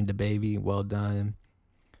featuring DaBaby, well done.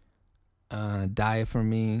 Die For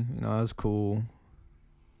Me, that was cool.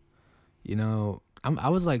 I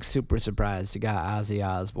was like super surprised you got Ozzy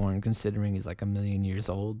Osbourne, considering he's like a million years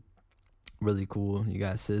old. Really cool. You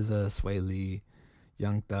got SZA, Sway Lee,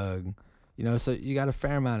 Young Thug. So you got a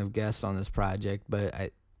fair amount of guests on this project, but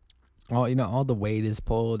all the weight is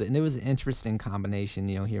pulled, and it was an interesting combination.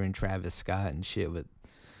 Hearing Travis Scott and shit with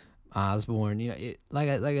Osbourne. Like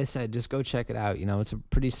I said, just go check it out. It's a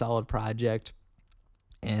pretty solid project.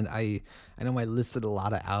 And I know I listed a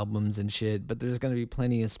lot of albums and shit, but there's going to be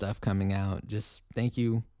plenty of stuff coming out. Just thank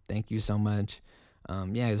you so much.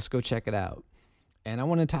 Yeah, just go check it out. And I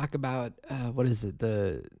want to talk about, what is it?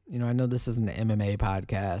 I know this isn't an MMA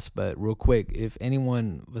podcast, but real quick, if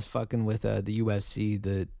anyone was fucking with the UFC,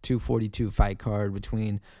 the 242 fight card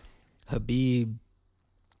between Khabib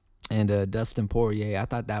and Dustin Poirier, I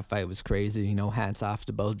thought that fight was crazy. Hats off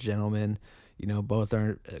to both gentlemen. Both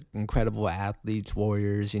are incredible athletes,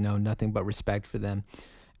 warriors, nothing but respect for them.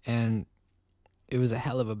 And it was a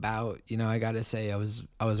hell of a bout. I got to say, I was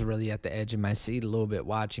really at the edge of my seat a little bit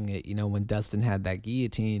watching it, when Dustin had that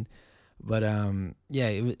guillotine. But, yeah,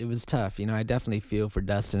 it was tough. I definitely feel for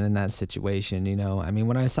Dustin in that situation,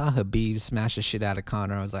 when I saw Khabib smash the shit out of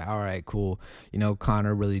Conor, I was like, all right, cool.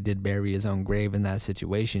 Conor really did bury his own grave in that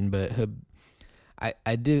situation, but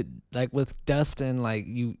I did, like, with Dustin, like,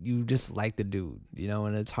 you just like the dude,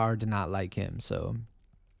 and it's hard to not like him. So,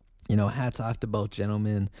 hats off to both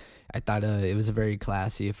gentlemen. I thought it was a very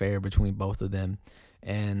classy affair between both of them.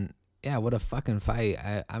 And, yeah, what a fucking fight.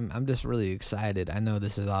 I'm just really excited. I know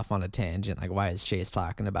this is off on a tangent, like, why is Chase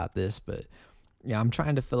talking about this? But, yeah, I'm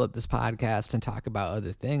trying to fill up this podcast and talk about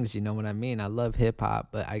other things, you know what I mean? I love hip-hop,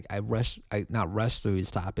 but I not rush through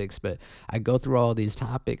these topics, but I go through all these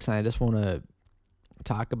topics, and I just want to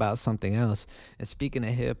talk about something else. And speaking of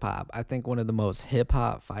hip-hop, I think one of the most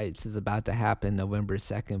hip-hop fights is about to happen November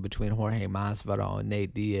 2nd between Jorge Masvidal and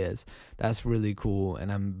Nate Diaz. That's really cool,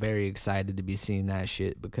 and I'm very excited to be seeing that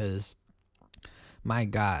shit because, my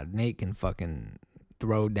God, Nate can fucking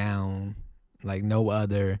throw down like no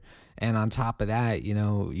other. And on top of that,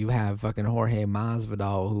 you have fucking Jorge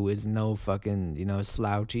Masvidal, who is no fucking,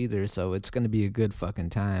 slouch either, so it's going to be a good fucking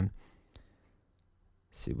time.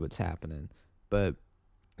 See what's happening. But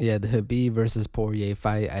yeah, the Khabib versus Poirier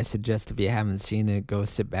fight, I suggest if you haven't seen it, go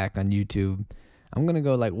sit back on YouTube. I'm going to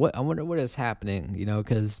go like, I wonder what is happening,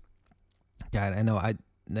 because, God, I know, I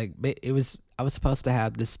was supposed to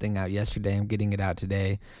have this thing out yesterday. I'm getting it out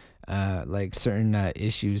today. Like certain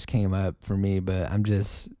issues came up for me, but I'm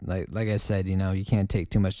just, like I said, you can't take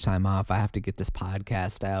too much time off. I have to get this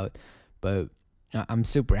podcast out, but I'm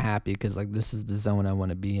super happy because, like, this is the zone I want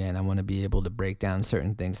to be in. I want to be able to break down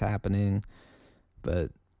certain things happening.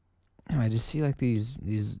 But I just see like these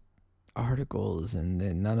articles and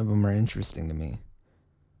none of them are interesting to me.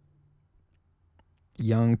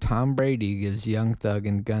 Young Tom Brady gives Young Thug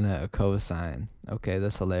and Gunna a cosign. Okay,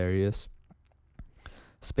 that's hilarious.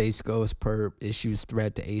 Space Ghost Perp issues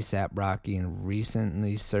threat to ASAP Rocky in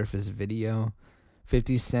recently surfaced video.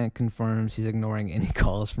 50 Cent confirms he's ignoring any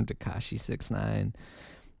calls from Tekashi 6ix9ine.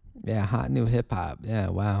 Yeah, hot new hip hop. Yeah,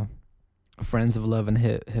 wow. Friends of Love and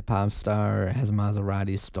hip hop star has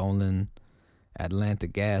Maserati stolen. Atlanta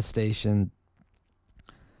gas station.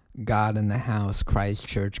 God in the House,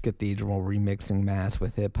 Christchurch Cathedral remixing mass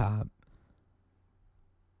with hip hop.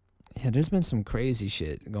 Yeah, there's been some crazy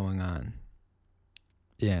shit going on.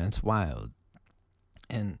 Yeah, it's wild.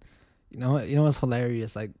 And you know what's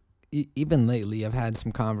hilarious? Like even lately, I've had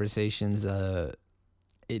some conversations. Do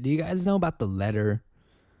you guys know about the letter?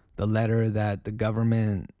 The letter that the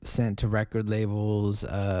government sent to record labels.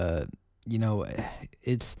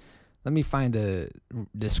 It's. Let me find a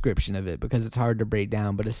description of it because it's hard to break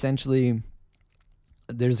down. But essentially,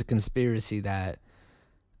 there's a conspiracy that.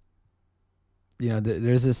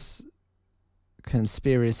 There's this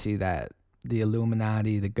conspiracy that the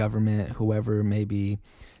Illuminati, the government, whoever may be,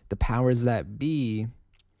 the powers that be,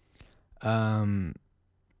 pretty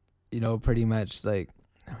much like,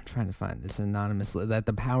 I'm trying to find this anonymous, that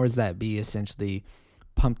the powers that be essentially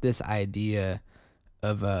pump this idea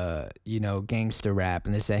of, gangster rap,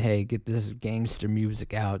 and they say, hey, get this gangster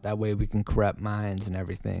music out, that way we can corrupt minds and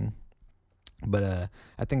everything. But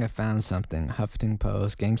I think I found something. Huffington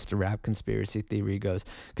Post, gangster rap conspiracy theory goes,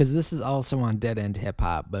 because this is also on Dead End Hip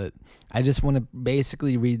Hop, but I just want to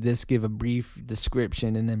basically read this, give a brief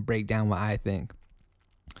description, and then break down what I think.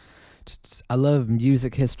 I love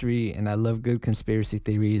music history, and I love good conspiracy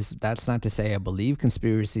theories. That's not to say I believe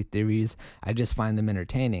conspiracy theories. I just find them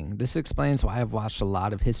entertaining. This explains why I've watched a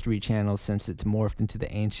lot of history channels since it's morphed into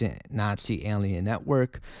the ancient Nazi alien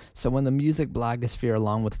network. So when the music blogosphere,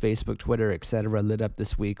 along with Facebook, Twitter, etc., lit up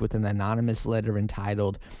this week with an anonymous letter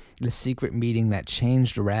entitled "The Secret Meeting That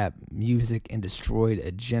Changed Rap Music and Destroyed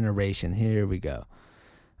a Generation," here we go.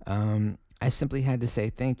 I simply had to say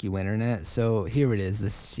thank you, Internet. So here it is, the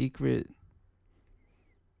secret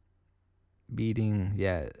meeting.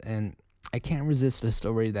 Yeah, and I can't resist a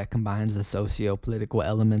story that combines the socio-political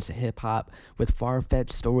elements of hip-hop with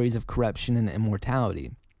far-fetched stories of corruption and immorality.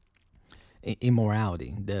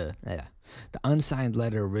 The unsigned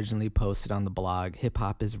letter, originally posted on the blog Hip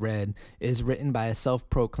Hop is Red, is written by a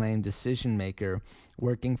self-proclaimed decision maker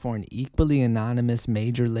working for an equally anonymous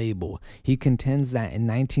major label. He contends that in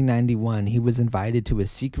 1991 he was invited to a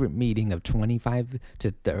secret meeting of 25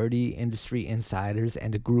 to 30 industry insiders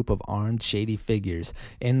and a group of armed shady figures.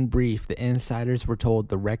 In brief, the insiders were told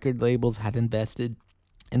the record labels had invested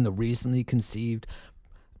in the recently conceived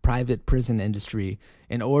private prison industry.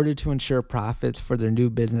 In order to ensure profits for their new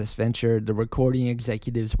business venture, the recording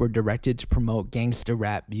executives were directed to promote gangster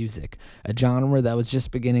rap music, a genre that was just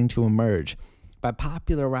beginning to emerge. By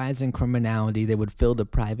popularizing criminality, they would fill the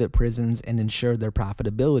private prisons and ensure their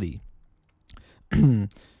profitability. Something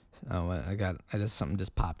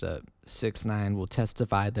just popped up. 6ix9ine will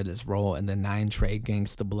testify that his role in the 9 Trey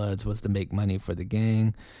Gangsta Bloods was to make money for the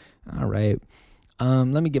gang. All right.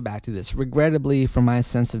 Let me get back to this. Regrettably, for my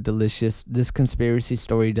sense of delicious, this conspiracy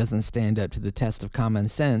story doesn't stand up to the test of common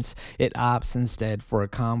sense. It opts instead for a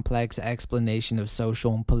complex explanation of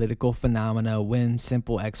social and political phenomena when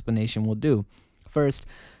simple explanation will do. First,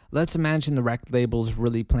 let's imagine the record labels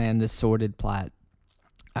really planned this sordid plot.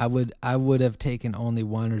 I would have taken only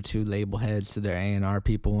one or two label heads to their A&R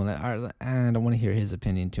people, and I don't want to hear his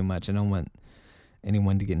opinion too much. I don't want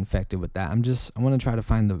anyone to get infected with that. I want to try to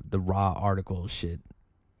find the raw article shit.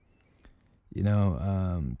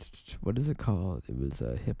 What is it called? It was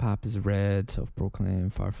Hip Hop is Red,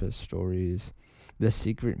 self-proclaimed, far-fetched stories. The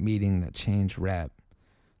secret meeting that changed rap.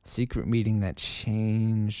 Secret meeting that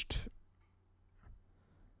changed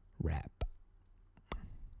rap.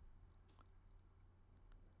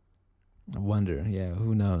 I wonder,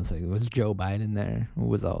 who knows? Like, was Joe Biden there? Who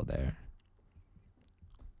was all there?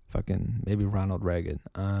 Fucking maybe Ronald Reagan.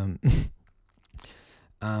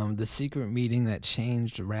 The secret meeting that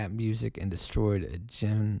changed rap music and destroyed a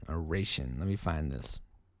generation. Let me find this.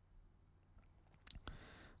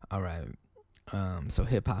 All right. So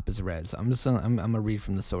Hip Hop is Red. So I'm gonna read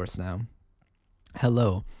from the source now.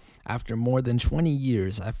 Hello. After more than 20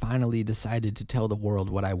 years, I finally decided to tell the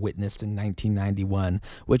world what I witnessed in 1991,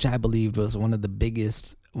 which I believed was one of the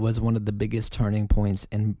biggest turning points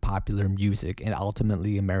in popular music and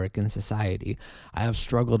ultimately American society. I have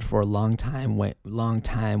struggled for a long time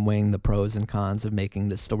weighing the pros and cons of making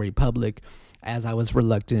this story public, as I was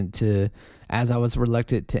reluctant to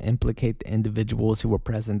implicate the individuals who were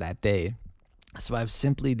present that day. So I've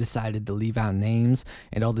simply decided to leave out names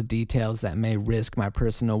and all the details that may risk my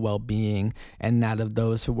personal well-being and that of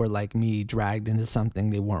those who were like me, dragged into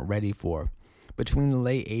something they weren't ready for. Between the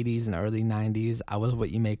late 80s and early 90s, I was what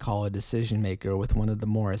you may call a decision maker with one of the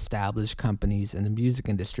more established companies in the music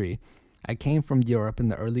industry. I came from Europe in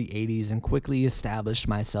the early 80s and quickly established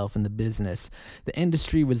myself in the business. The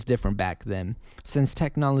industry was different back then. Since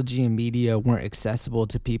technology and media weren't accessible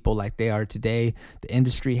to people like they are today, the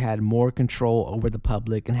industry had more control over the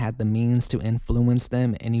public and had the means to influence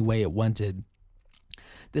them any way it wanted.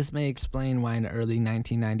 This may explain why in early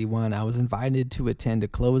 1991 I was invited to attend a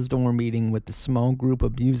closed-door meeting with a small group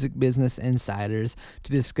of music business insiders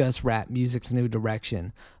to discuss rap music's new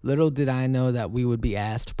direction. Little did I know that we would be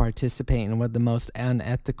asked to participate in one of the most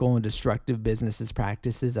unethical and destructive business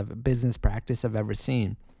practice I've ever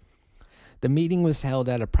seen. The meeting was held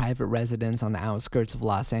at a private residence on the outskirts of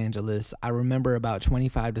Los Angeles. I remember about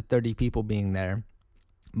 25 to 30 people being there,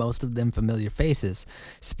 most of them familiar faces.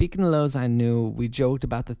 Speaking of those I knew, we joked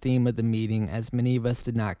about the theme of the meeting, as many of us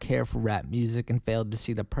did not care for rap music and failed to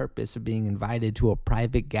see the purpose of being invited to a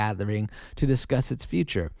private gathering to discuss its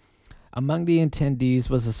future. Among the attendees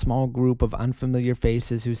was a small group of unfamiliar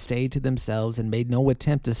faces who stayed to themselves and made no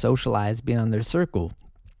attempt to socialize beyond their circle.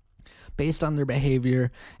 Based on their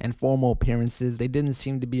behavior and formal appearances, they didn't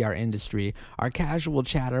seem to be our industry. Our casual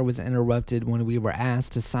chatter was interrupted when we were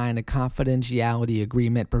asked to sign a confidentiality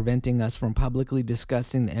agreement preventing us from publicly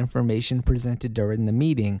discussing the information presented during the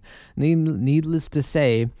meeting. Needless to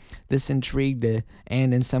say, this intrigued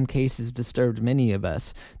and in some cases disturbed many of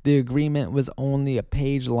us. The agreement was only a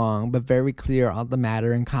page long, but very clear on the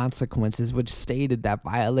matter and consequences, which stated that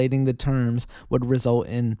violating the terms would result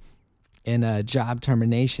in a job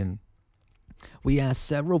termination. We asked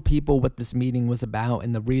several people what this meeting was about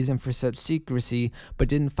and the reason for such secrecy, but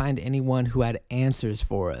didn't find anyone who had answers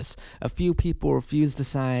for us. A few people refused to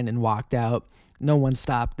sign and walked out. No one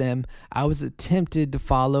stopped them. I was tempted to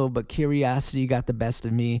follow, but curiosity got the best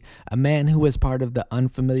of me. A man who was part of the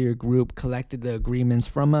unfamiliar group collected the agreements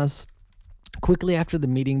from us. Quickly after the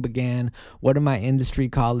meeting began, one of my industry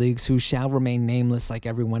colleagues, who shall remain nameless like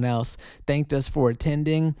everyone else, thanked us for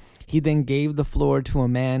attending. He then gave the floor to a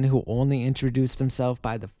man who only introduced himself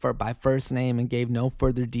by first name and gave no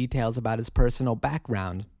further details about his personal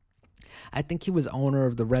background. I think he was owner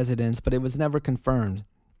of the residence, but it was never confirmed.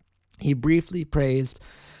 He briefly praised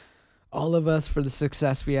all of us for the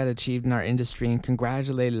success we had achieved in our industry and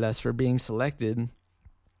congratulated us for being selected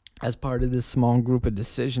as part of this small group of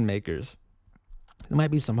decision makers. There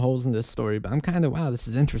might be some holes in this story, but I'm kind of, wow, this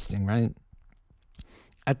is interesting, right?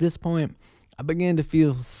 At this point, I began to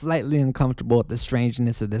feel slightly uncomfortable at the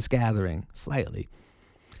strangeness of this gathering. Slightly.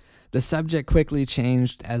 The subject quickly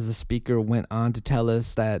changed as the speaker went on to tell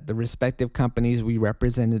us that the respective companies we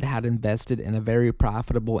represented had invested in a very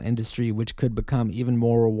profitable industry which could become even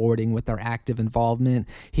more rewarding with our active involvement.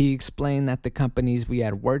 He explained that the companies we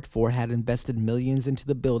had worked for had invested millions into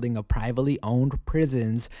the building of privately owned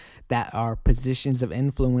prisons, that our positions of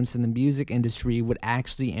influence in the music industry would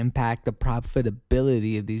actually impact the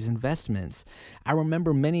profitability of these investments. I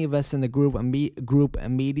remember many of us in the group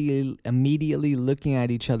immediately looking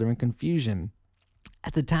at each other in confusion.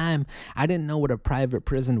 At the time, I didn't know what a private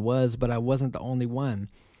prison was, but I wasn't the only one.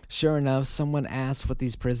 Sure enough, someone asked what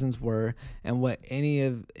these prisons were and what any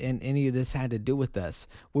of this had to do with us.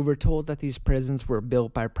 We were told that these prisons were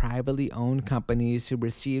built by privately owned companies who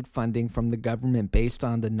received funding from the government based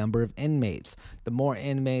on the number of inmates. The more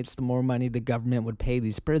inmates, the more money the government would pay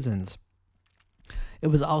these prisons. It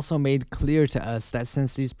was also made clear to us that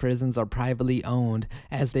since these prisons are privately owned,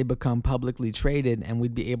 as they become publicly traded and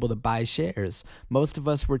we'd be able to buy shares. Most of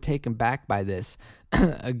us were taken back by this.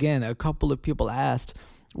 Again, a couple of people asked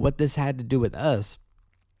what this had to do with us.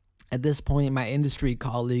 At this point, my industry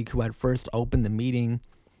colleague who had first opened the meeting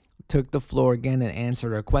took the floor again and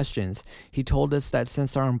answered our questions. He told us that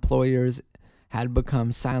since our employers had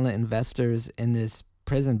become silent investors in this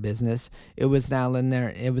prison business, it was now in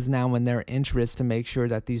their interest to make sure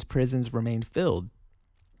that these prisons remained filled.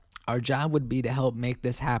 Our job would be to help make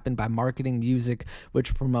this happen by marketing music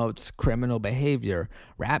which promotes criminal behavior.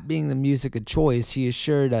 Rap being the music of choice, he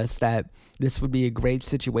assured us that this would be a great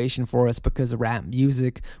situation for us because rap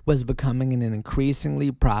music was becoming an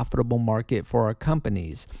increasingly profitable market for our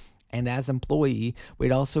companies. And as employee,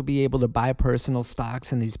 we'd also be able to buy personal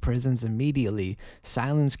stocks in these prisons immediately.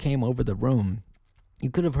 Silence came over the room. You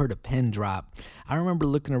could have heard a pin drop. I remember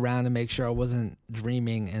looking around to make sure I wasn't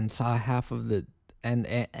dreaming and saw half of the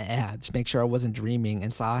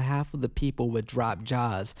people with dropped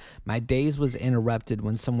jaws. My daze was interrupted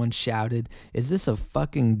when someone shouted, "Is this a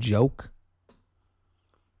fucking joke?"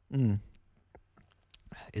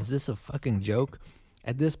 Is this a fucking joke?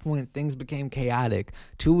 At this point, things became chaotic.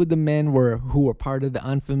 Two of the men who were part of the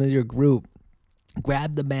unfamiliar group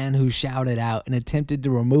grabbed the man who shouted out and attempted to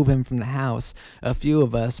remove him from the house. A few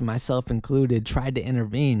of us, myself included, tried to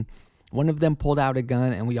intervene. One of them pulled out a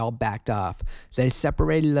gun and we all backed off. They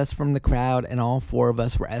separated us from the crowd and all four of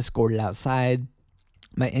us were escorted outside.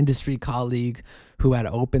 My industry colleague, who had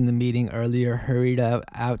opened the meeting earlier, hurried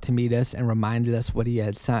out to meet us and reminded us what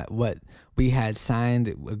we had signed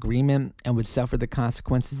agreement and would suffer the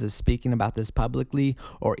consequences of speaking about this publicly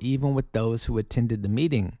or even with those who attended the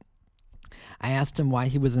meeting. I asked him why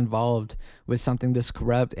he was involved with something this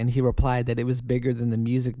corrupt, and he replied that it was bigger than the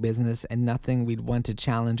music business and nothing we'd want to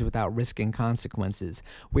challenge without risking consequences.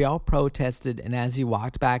 We all protested, and as he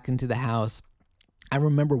walked back into the house, I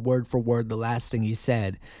remember word for word the last thing he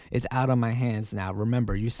said. "It's out of my hands now.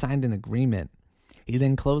 Remember, you signed an agreement." He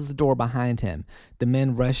then closed the door behind him. The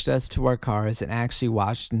men rushed us to our cars and actually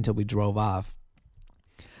watched until we drove off.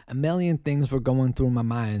 A million things were going through my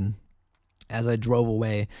mind as I drove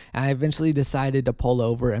away, and I eventually decided to pull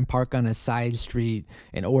over and park on a side street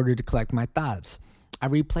in order to collect my thoughts. I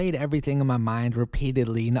replayed everything in my mind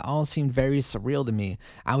repeatedly, and it all seemed very surreal to me.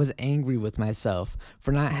 I was angry with myself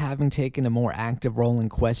for not having taken a more active role in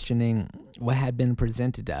questioning what had been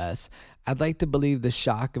presented to us. I'd like to believe the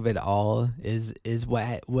shock of it all is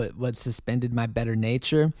what suspended my better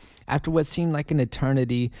nature. After what seemed like an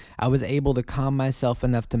eternity, I was able to calm myself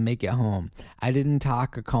enough to make it home. I didn't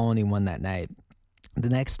talk or call anyone that night. The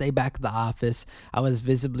next day back at the office, I was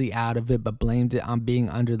visibly out of it but blamed it on being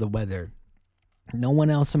under the weather. No one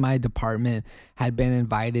else in my department had been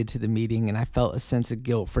invited to the meeting, and I felt a sense of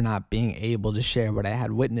guilt for not being able to share what I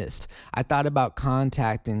had witnessed. I thought about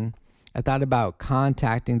contacting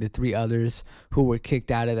the three others who were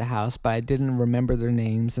kicked out of the house, but I didn't remember their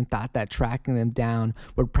names and thought that tracking them down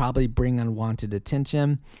would probably bring unwanted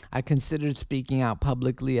attention. I considered speaking out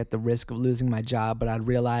publicly at the risk of losing my job, but I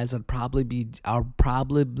realized I would probably be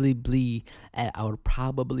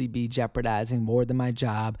jeopardizing more than my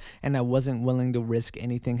job, and I wasn't willing to risk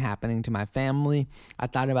anything happening to my family. I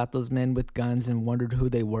thought about those men with guns and wondered who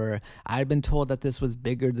they were. I had been told that this was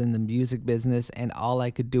bigger than the music business, and all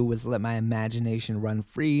I could do was let my imagination run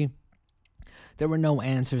free. There were no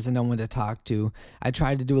answers and no one to talk to. I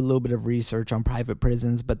tried to do a little bit of research on private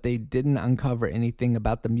prisons, but they didn't uncover anything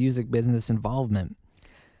about the music business involvement.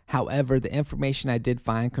 However, the information I did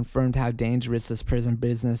find confirmed how dangerous this prison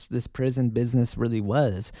business really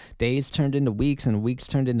was. Days turned into weeks and weeks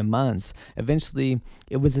turned into months. Eventually,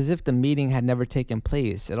 it was as if the meeting had never taken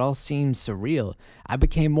place. It all seemed surreal. I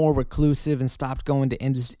became more reclusive and stopped going to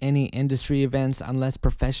any industry events unless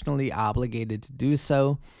professionally obligated to do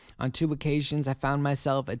so. On 2 occasions, I found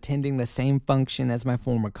myself attending the same function as my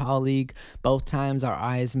former colleague. Both times our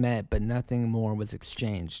eyes met, but nothing more was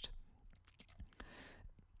exchanged.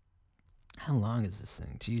 How long is this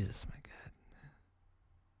thing? Jesus, my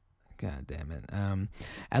God. God damn it.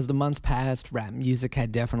 As the months passed, rap music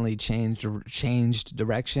had definitely changed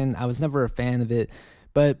direction. I was never a fan of it,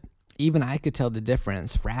 but even I could tell the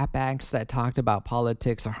difference. Rap acts that talked about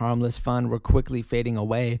politics or harmless fun were quickly fading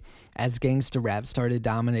away as gangster rap started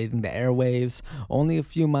dominating the airwaves. Only a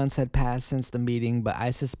few months had passed since the meeting, but I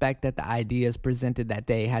suspect that the ideas presented that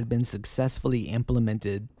day had been successfully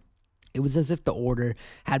implemented. It was as if the order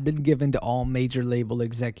had been given to all major label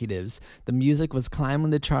executives. The music was climbing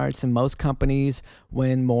the charts, and most companies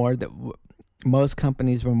were more than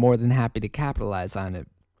happy to capitalize on it.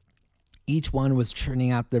 Each one was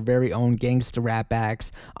churning out their very own gangster rap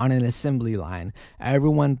acts on an assembly line.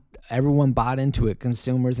 Everyone bought into it,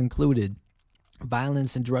 consumers included.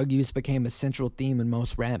 Violence and drug use became a central theme in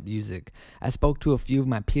most rap music. I spoke to a few of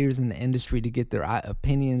my peers in the industry to get their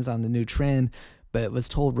opinions on the new trend, but was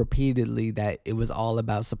told repeatedly that it was all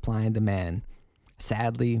about supply and demand.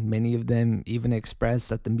 Sadly, many of them even expressed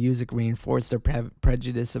that the music reinforced their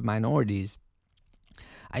prejudice of minorities.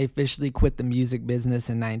 I officially quit the music business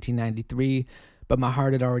in 1993, but my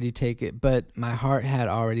heart had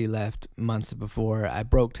already left months before. I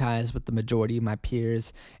broke ties with the majority of my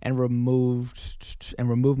peers and removed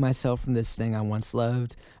myself from this thing I once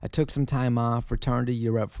loved. I took some time off, returned to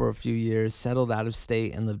Europe for a few years, settled out of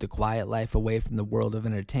state, and lived a quiet life away from the world of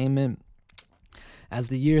entertainment. As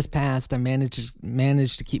the years passed, I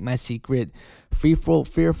managed to keep my secret,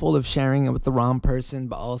 fearful of sharing it with the wrong person,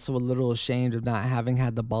 but also a little ashamed of not having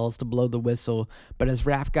had the balls to blow the whistle. But as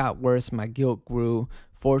rap got worse, my guilt grew.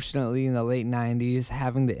 Fortunately, in the late 90s,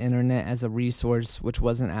 having the internet as a resource, which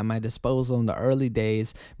wasn't at my disposal in the early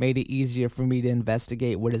days, made it easier for me to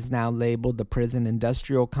investigate what is now labeled the prison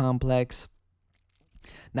industrial complex.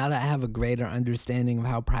 Now that I have a greater understanding of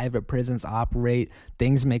how private prisons operate,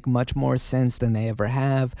 things make much more sense than they ever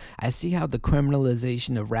have. I see how the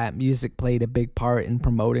criminalization of rap music played a big part in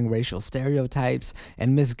promoting racial stereotypes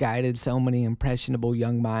and misguided so many impressionable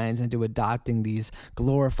young minds into adopting these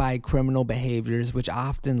glorified criminal behaviors, which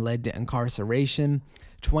often led to incarceration.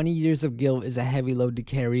 20 years of guilt is a heavy load to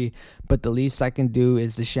carry, but the least I can do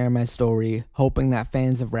is to share my story, hoping that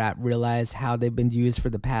fans of rap realize how they've been used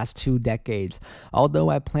for the past 2 decades.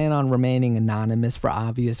 Although I plan on remaining anonymous for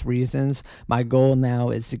obvious reasons, my goal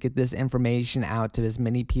now is to get this information out to as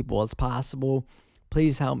many people as possible.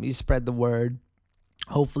 Please help me spread the word.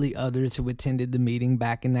 Hopefully others who attended the meeting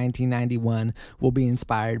back in 1991 will be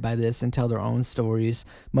inspired by this and tell their own stories.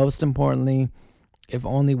 Most importantly, if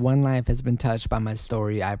only one life has been touched by my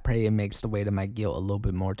story, I pray it makes the weight of my guilt a little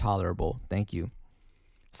bit more tolerable. Thank you.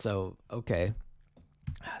 So, okay.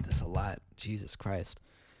 There's a lot. Jesus Christ.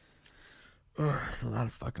 It's a lot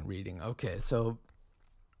of fucking reading. Okay, so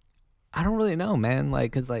I don't really know, man.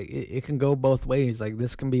 Like, cause like it can go both ways. Like,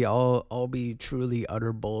 this can be all be truly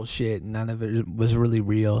utter bullshit. None of it was really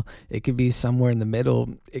real. It could be somewhere in the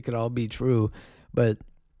middle. It could all be true. But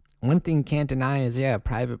one thing you can't deny is,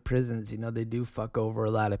 private prisons, they do fuck over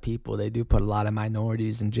a lot of people. They do put a lot of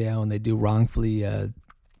minorities in jail, and they do wrongfully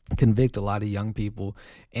convict a lot of young people.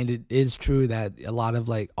 And it is true that a lot of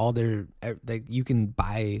you can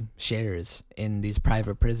buy shares in these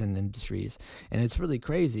private prison industries, and it's really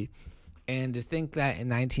crazy. And to think that in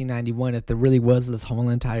 1991, if there really was this whole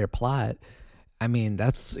entire plot, I mean,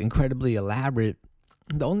 that's incredibly elaborate.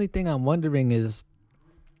 The only thing I'm wondering is,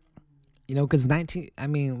 because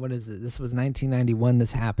what is it? This was 1991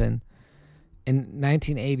 this happened. In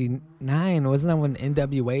 1989, wasn't that when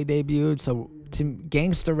NWA debuted? So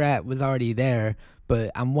gangster rap was already there,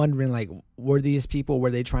 but I'm wondering, were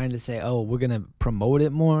they trying to say, oh, we're going to promote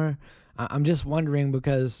it more? I'm just wondering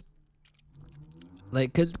because,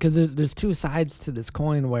 because there's two sides to this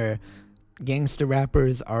coin where gangster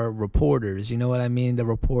rappers are reporters, you know what I mean? They're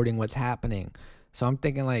reporting what's happening. So I'm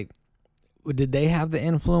thinking, did they have the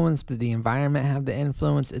influence? Did the environment have the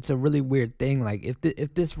influence? It's a really weird thing.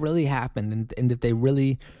 If this really happened and if they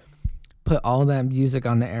really put all that music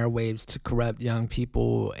on the airwaves to corrupt young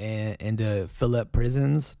people and to fill up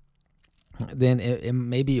prisons, then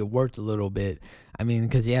maybe it worked a little bit. I mean,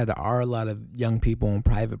 because, there are a lot of young people in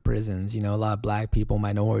private prisons, a lot of black people,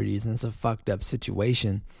 minorities, and it's a fucked up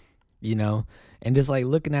situation, And just,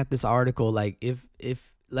 looking at this article,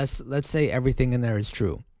 if let's say everything in there is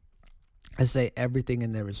true. I say everything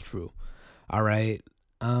in there is true. All right.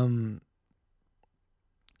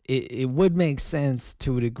 It would make sense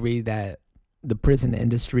to a degree that the prison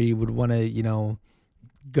industry would want to,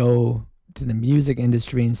 go to the music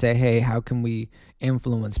industry and say, hey, how can we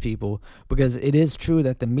influence people? Because it is true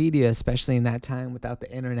that the media, especially in that time without the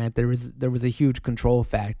internet, there was a huge control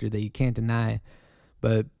factor that you can't deny.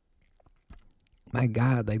 But my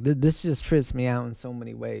God, this just trips me out in so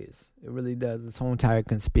many ways. It really does. This whole entire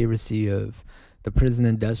conspiracy of the prison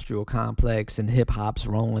industrial complex and hip hop's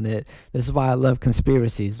role in it. This is why I love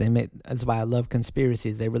conspiracies. That's why I love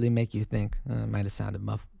conspiracies. They really make you think. Might have sounded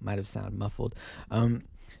muffled.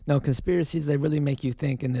 No, conspiracies, they really make you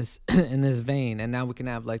think in this in this vein. And now we can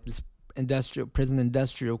have this prison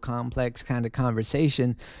industrial complex kind of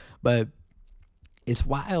conversation, but it's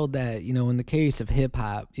wild that, in the case of hip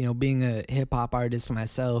hop, being a hip hop artist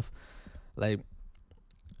myself,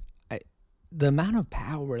 the amount of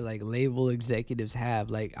power label executives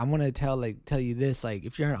have, I want to tell you this,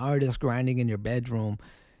 if you're an artist grinding in your bedroom,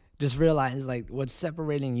 just realize what's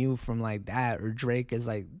separating you from that or Drake is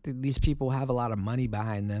these people have a lot of money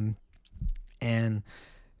behind them. And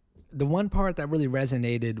the one part that really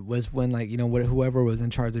resonated was when whoever was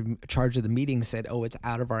in charge of the meeting said, oh, it's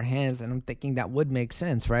out of our hands. And I'm thinking that would make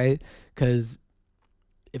sense, right? Because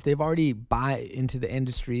if they've already bought into the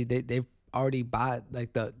industry, they've already bought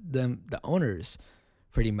the owners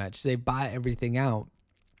pretty much. They buy everything out.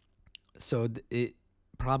 So it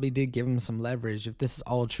probably did give them some leverage. If this is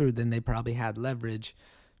all true, then they probably had leverage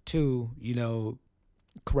to,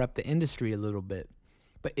 corrupt the industry a little bit.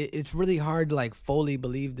 But it's really hard to fully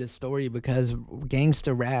believe this story because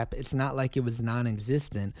gangster rap, it's not like it was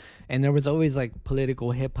non-existent. And there was always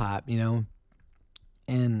political hip hop,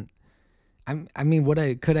 And I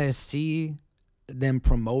mean, could I see them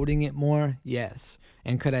promoting it more? Yes.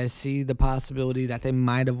 And could I see the possibility that they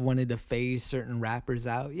might have wanted to phase certain rappers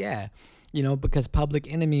out? Yeah. Because Public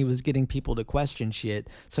Enemy was getting people to question shit.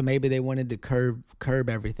 So maybe they wanted to curb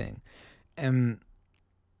everything. And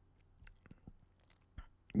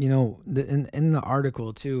in the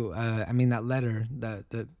article too, that letter,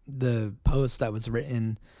 the post that was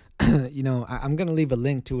written You know, I'm gonna leave a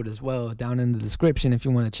link to it as well down in the description if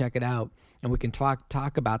you want to check it out, and we can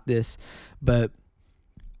talk about this. But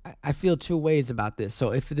I feel two ways about this.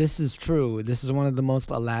 So if this is true, this is one of the most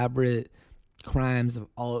elaborate crimes of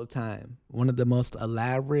all time. One of the most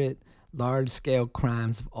elaborate, large-scale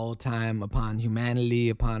crimes of all time upon humanity,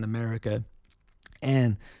 upon America.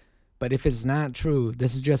 But if it's not true,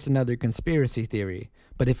 this is just another conspiracy theory.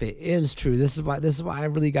 But if it is true, this is why I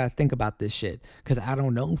really got to think about this shit, because I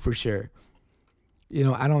don't know for sure. You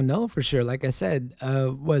know, I don't know for sure. Like I said,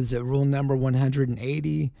 was it rule number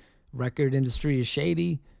 180? Record industry is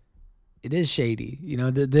shady. It is shady. You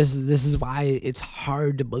know, this is why it's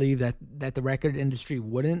hard to believe that the record industry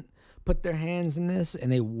wouldn't put their hands in this,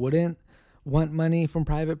 and they wouldn't want money from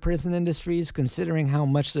private prison industries, considering how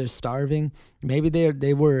much they're starving. Maybe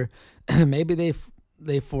they were, maybe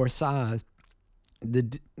they foresaw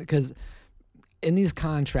because in these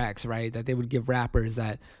contracts, right, that they would give rappers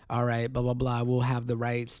that, all right, blah blah blah, we'll have the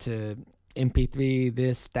rights to MP3,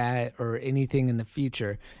 this, that, or anything in the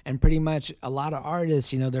future. And pretty much a lot of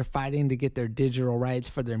artists, you know, they're fighting to get their digital rights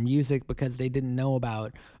for their music because they didn't know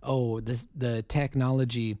about, the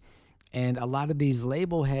technology. And a lot of these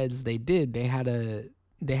label heads, they had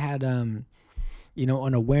you know,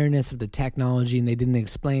 an awareness of the technology, and they didn't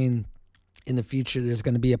explain in the future there's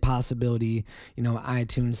going to be a possibility, you know,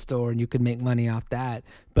 iTunes store, and you could make money off that.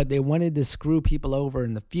 But they wanted to screw people over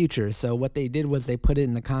in the future. So what they did was they put it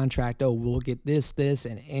in the contract, we'll get this,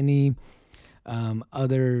 and any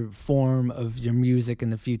other form of your music in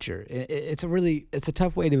the future. It's a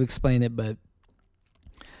tough way to explain it, but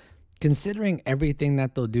considering everything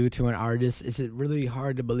that they'll do to an artist, is it really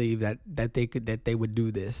hard to believe that they would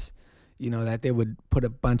do this? You know, that they would put a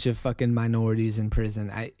bunch of fucking minorities in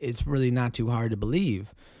prison. It's really not too hard to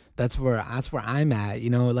believe. That's where I'm at.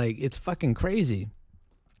 You know, like, it's fucking crazy.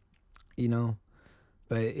 You know,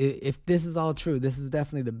 but if this is all true, this is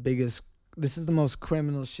definitely this is the most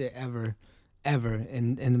criminal shit ever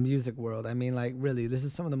in the music world. I mean, like, really, this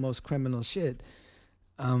is some of the most criminal shit.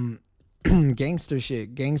 Gangster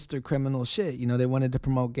criminal shit. You know, they wanted to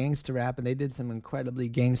promote gangster rap, and they did some incredibly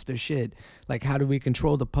gangster shit. Like, how do we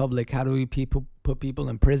control the public? How do we put people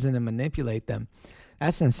in prison and manipulate them?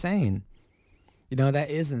 That's insane. You know,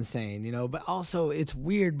 that is insane, you know. But also, it's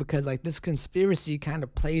weird because, like, this conspiracy kind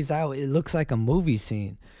of plays out. It looks like a movie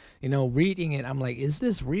scene. You know, reading it, I'm like, is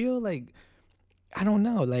this real? Like, I don't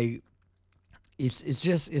know. Like, it's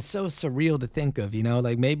so surreal to think of, you know.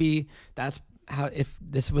 Like, maybe that's how, if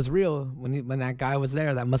this was real, when that guy was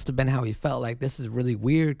there, that must have been how he felt. Like, this is really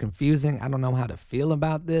weird, confusing. I don't know how to feel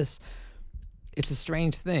about this. It's a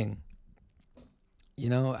strange thing. You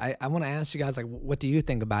know, I want to ask you guys, like, what do you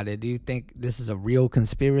think about it? Do you think this is a real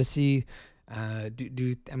conspiracy? I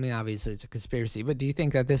mean, obviously it's a conspiracy, but do you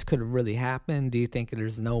think that this could have really happened? Do you think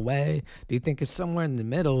there's no way? Do you think it's somewhere in the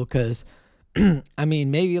middle? Because, I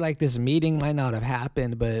mean, maybe, like, this meeting might not have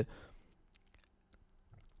happened, but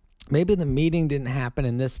maybe the meeting didn't happen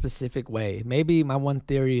in this specific way. Maybe my one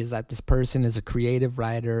theory is that this person is a creative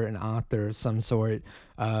writer, an author of some sort,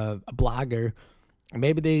 a blogger.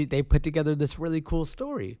 Maybe they put together this really cool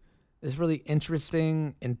story, this really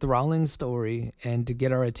interesting, enthralling story, and to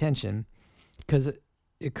get our attention, because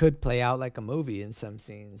it could play out like a movie in some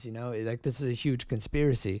scenes, you know? Like, this is a huge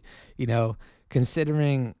conspiracy, you know,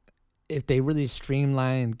 considering if they really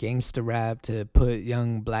streamlined gangster rap to put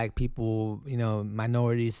young black people, you know,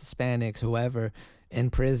 minorities, Hispanics, whoever, in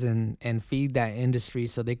prison and feed that industry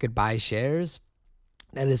so they could buy shares,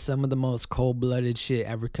 that is some of the most cold-blooded shit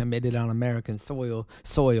ever committed on American soil.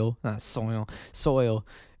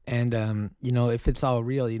 And, you know, if it's all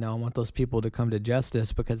real, you know, I want those people to come to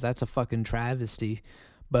justice, because that's a fucking travesty.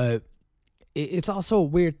 But it's also a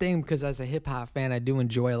weird thing, because as a hip-hop fan, I do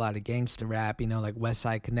enjoy a lot of gangster rap, you know, like West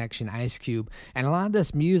Side Connection, Ice Cube. And a lot of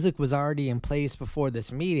this music was already in place before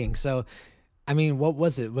this meeting. So, I mean, what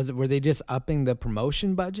was it? Were they just upping the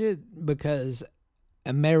promotion budget? Because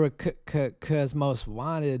America's Most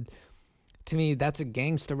Wanted, to me, that's a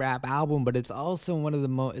gangster rap album, but it's also one of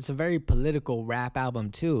the it's a very political rap album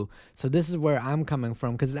too. So this is where I'm coming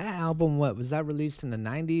from, because that album, was that released in the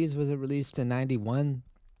 90s? Was it released in 91?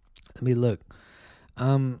 Let me look.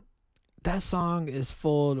 That song is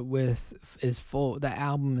that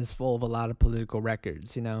album is full of a lot of political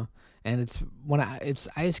records, you know, and it's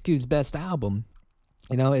Ice Cube's best album.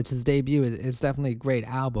 You know, it's his debut. It's definitely a great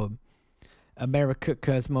album.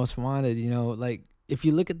 America's Most Wanted, you know, like, if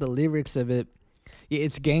you look at the lyrics of it,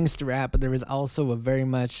 it's gangster rap, but there is also very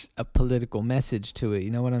much a political message to it.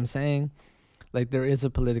 You know what I'm saying? Like, there is a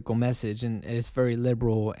political message, and it's very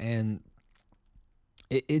liberal, and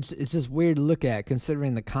it's just weird to look at,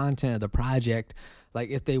 considering the content of the project. Like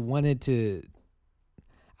if they wanted to,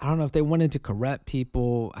 I don't know, if they wanted to corrupt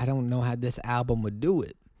people, I don't know how this album would do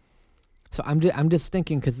it. So I'm just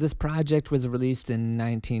thinking, because this project was released in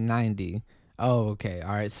 1990. Oh, okay,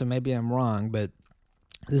 all right. So maybe I'm wrong, but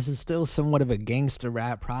this is still somewhat of a gangster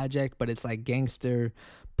rap project, but it's like gangster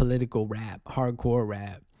political rap, hardcore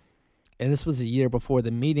rap. And this was a year before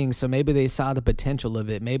the meeting, so maybe they saw the potential of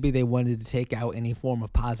it. Maybe they wanted to take out any form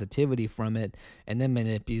of positivity from it and then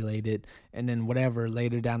manipulate it. And then whatever,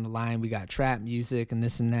 later down the line, we got trap music and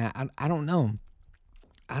this and that. I don't know.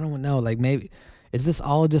 I don't know. Like, maybe, is this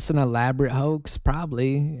all just an elaborate hoax?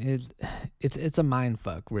 Probably. It's a mind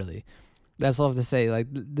fuck, really. That's all I have to say. Like,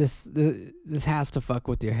 this has to fuck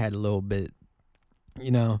with your head a little bit,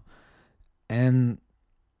 you know? And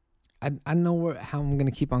I know how I'm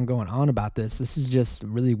going to keep on going on about this. This is just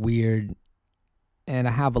really weird, and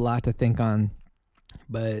I have a lot to think on.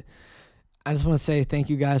 But I just want to say thank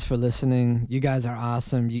you guys for listening. You guys are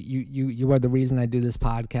awesome. You are the reason I do this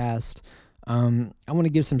podcast. I want to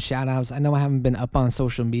give some shout-outs. I know I haven't been up on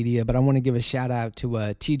social media, but I want to give a shout-out to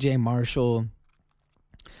TJ Marshall,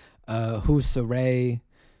 Husaray,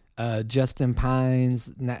 Justin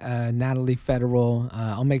Pines, Natalie Federal.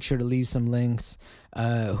 I'll make sure to leave some links.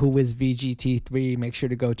 Who is VGT3? Make sure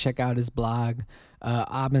to go check out his blog.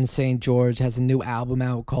 Aubin St. George has a new album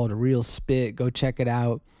out called Real Spit. Go check it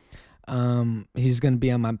out. He's going to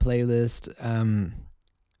be on my playlist.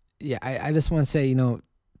 I just want to say, you know,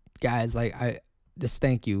 guys, like, I just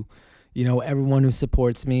thank you. You know, everyone who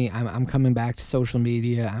supports me. I'm coming back to social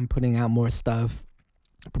media. I'm putting out more stuff,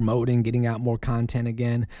 promoting, getting out more content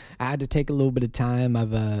again. I had to take a little bit of time.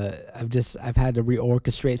 I've had to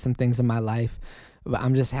reorchestrate some things in my life, but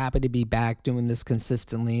I'm just happy to be back doing this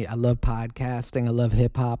consistently. I love podcasting. I love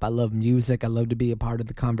hip hop. I love music. I love to be a part of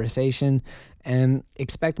the conversation, and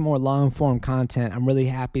expect more long form content. I'm really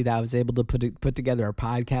happy that I was able to put together a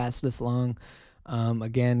podcast this long.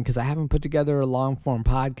 Again, because I haven't put together a long form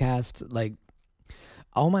podcast. Like,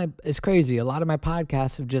 it's crazy. A lot of my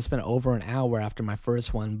podcasts have just been over an hour after my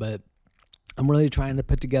first one, but I'm really trying to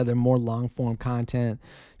put together more long form content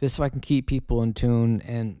just so I can keep people in tune,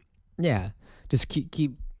 and just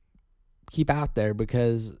keep out there,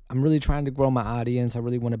 because I'm really trying to grow my audience. I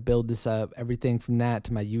really want to build this up, everything from that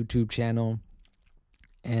to my YouTube channel.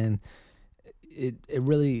 And it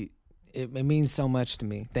really means so much to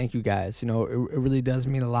me. Thank you guys. You know, it really does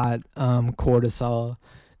mean a lot. Cortisol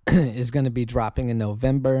is going to be dropping in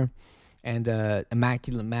November, and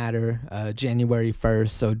Immaculate Matter January 1st.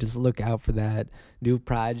 So just look out for that. New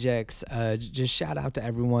projects. Just shout out to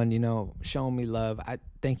everyone, you know, showing me love. I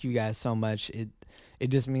thank you guys so much. It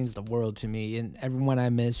just means the world to me. And everyone I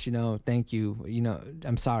missed, you know, thank you. You know,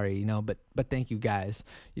 I'm sorry, you know, but thank you guys.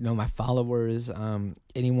 You know, my followers,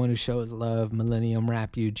 anyone who shows love, Millennium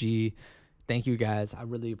Rap UG, thank you guys. I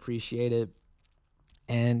really appreciate it.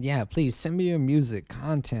 And yeah, please send me your music,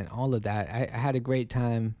 content, all of that. I had a great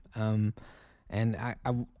time. And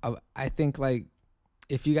I think, like,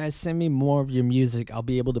 if you guys send me more of your music, I'll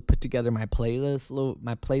be able to put together my playlist.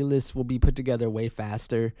 My playlist will be put together way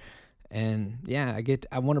faster. And yeah,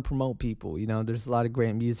 I want to promote people. You know, there's a lot of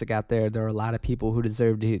great music out there. There are a lot of people who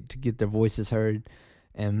deserve to get their voices heard.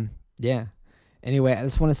 And yeah. Anyway, I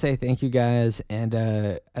just want to say thank you guys, and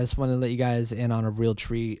I just want to let you guys in on a real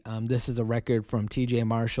treat. This is a record from TJ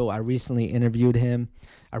Marshall. I recently interviewed him.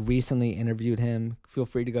 Feel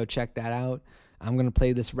free to go check that out. I'm going to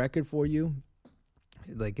play this record for you.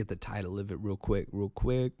 Like, get the title of it real quick.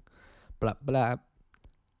 Blah, blah.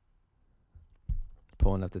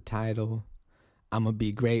 Pulling up the title. I'm Gonna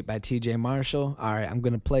Be Great by TJ Marshall. All right, I'm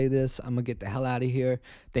going to play this. I'm going to get the hell out of here.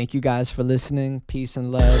 Thank you guys for listening. Peace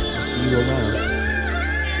and love. I'll see you around.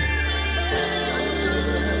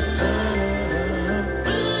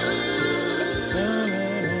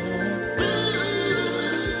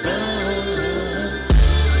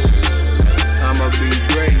 I'ma be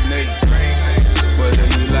great, nigga, whether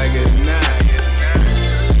you like it or not.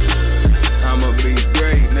 I'ma be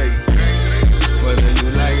great, nigga, whether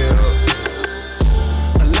you like it or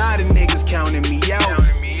not. A lot of niggas counted me out.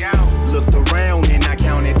 Looked around and I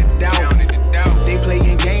counted it out. They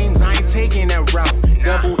playing games, I ain't taking that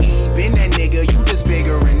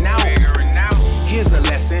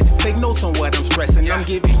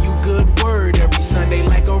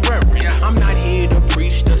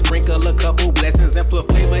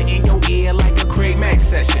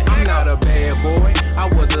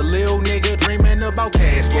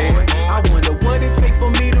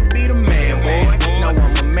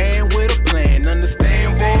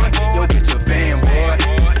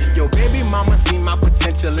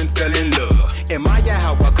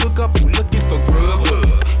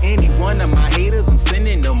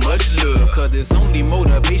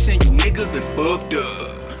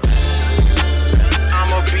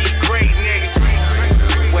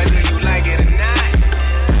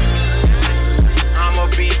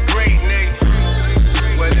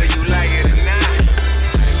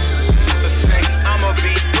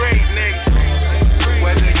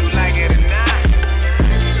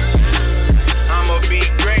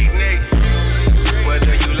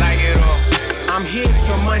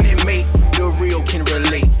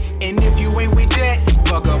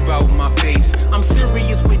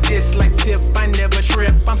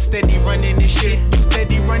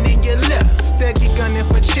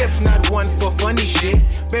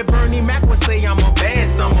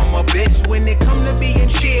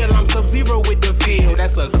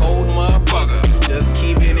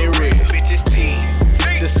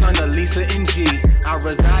Mona Lisa and G. I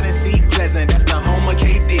reside in Seat Pleasant, that's the home of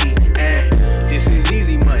KD. And this is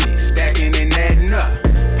easy money, stacking and adding up.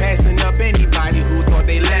 Passing up anybody who thought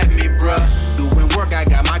they left me, bruh. Doing work, I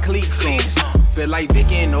got my cleats on. Feel like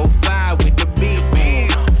Vic in 05 with the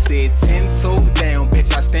beat on. Said 10 toes down,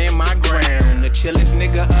 bitch, I stand my ground. The chillest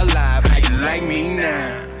nigga alive, how you like me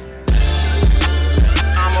now?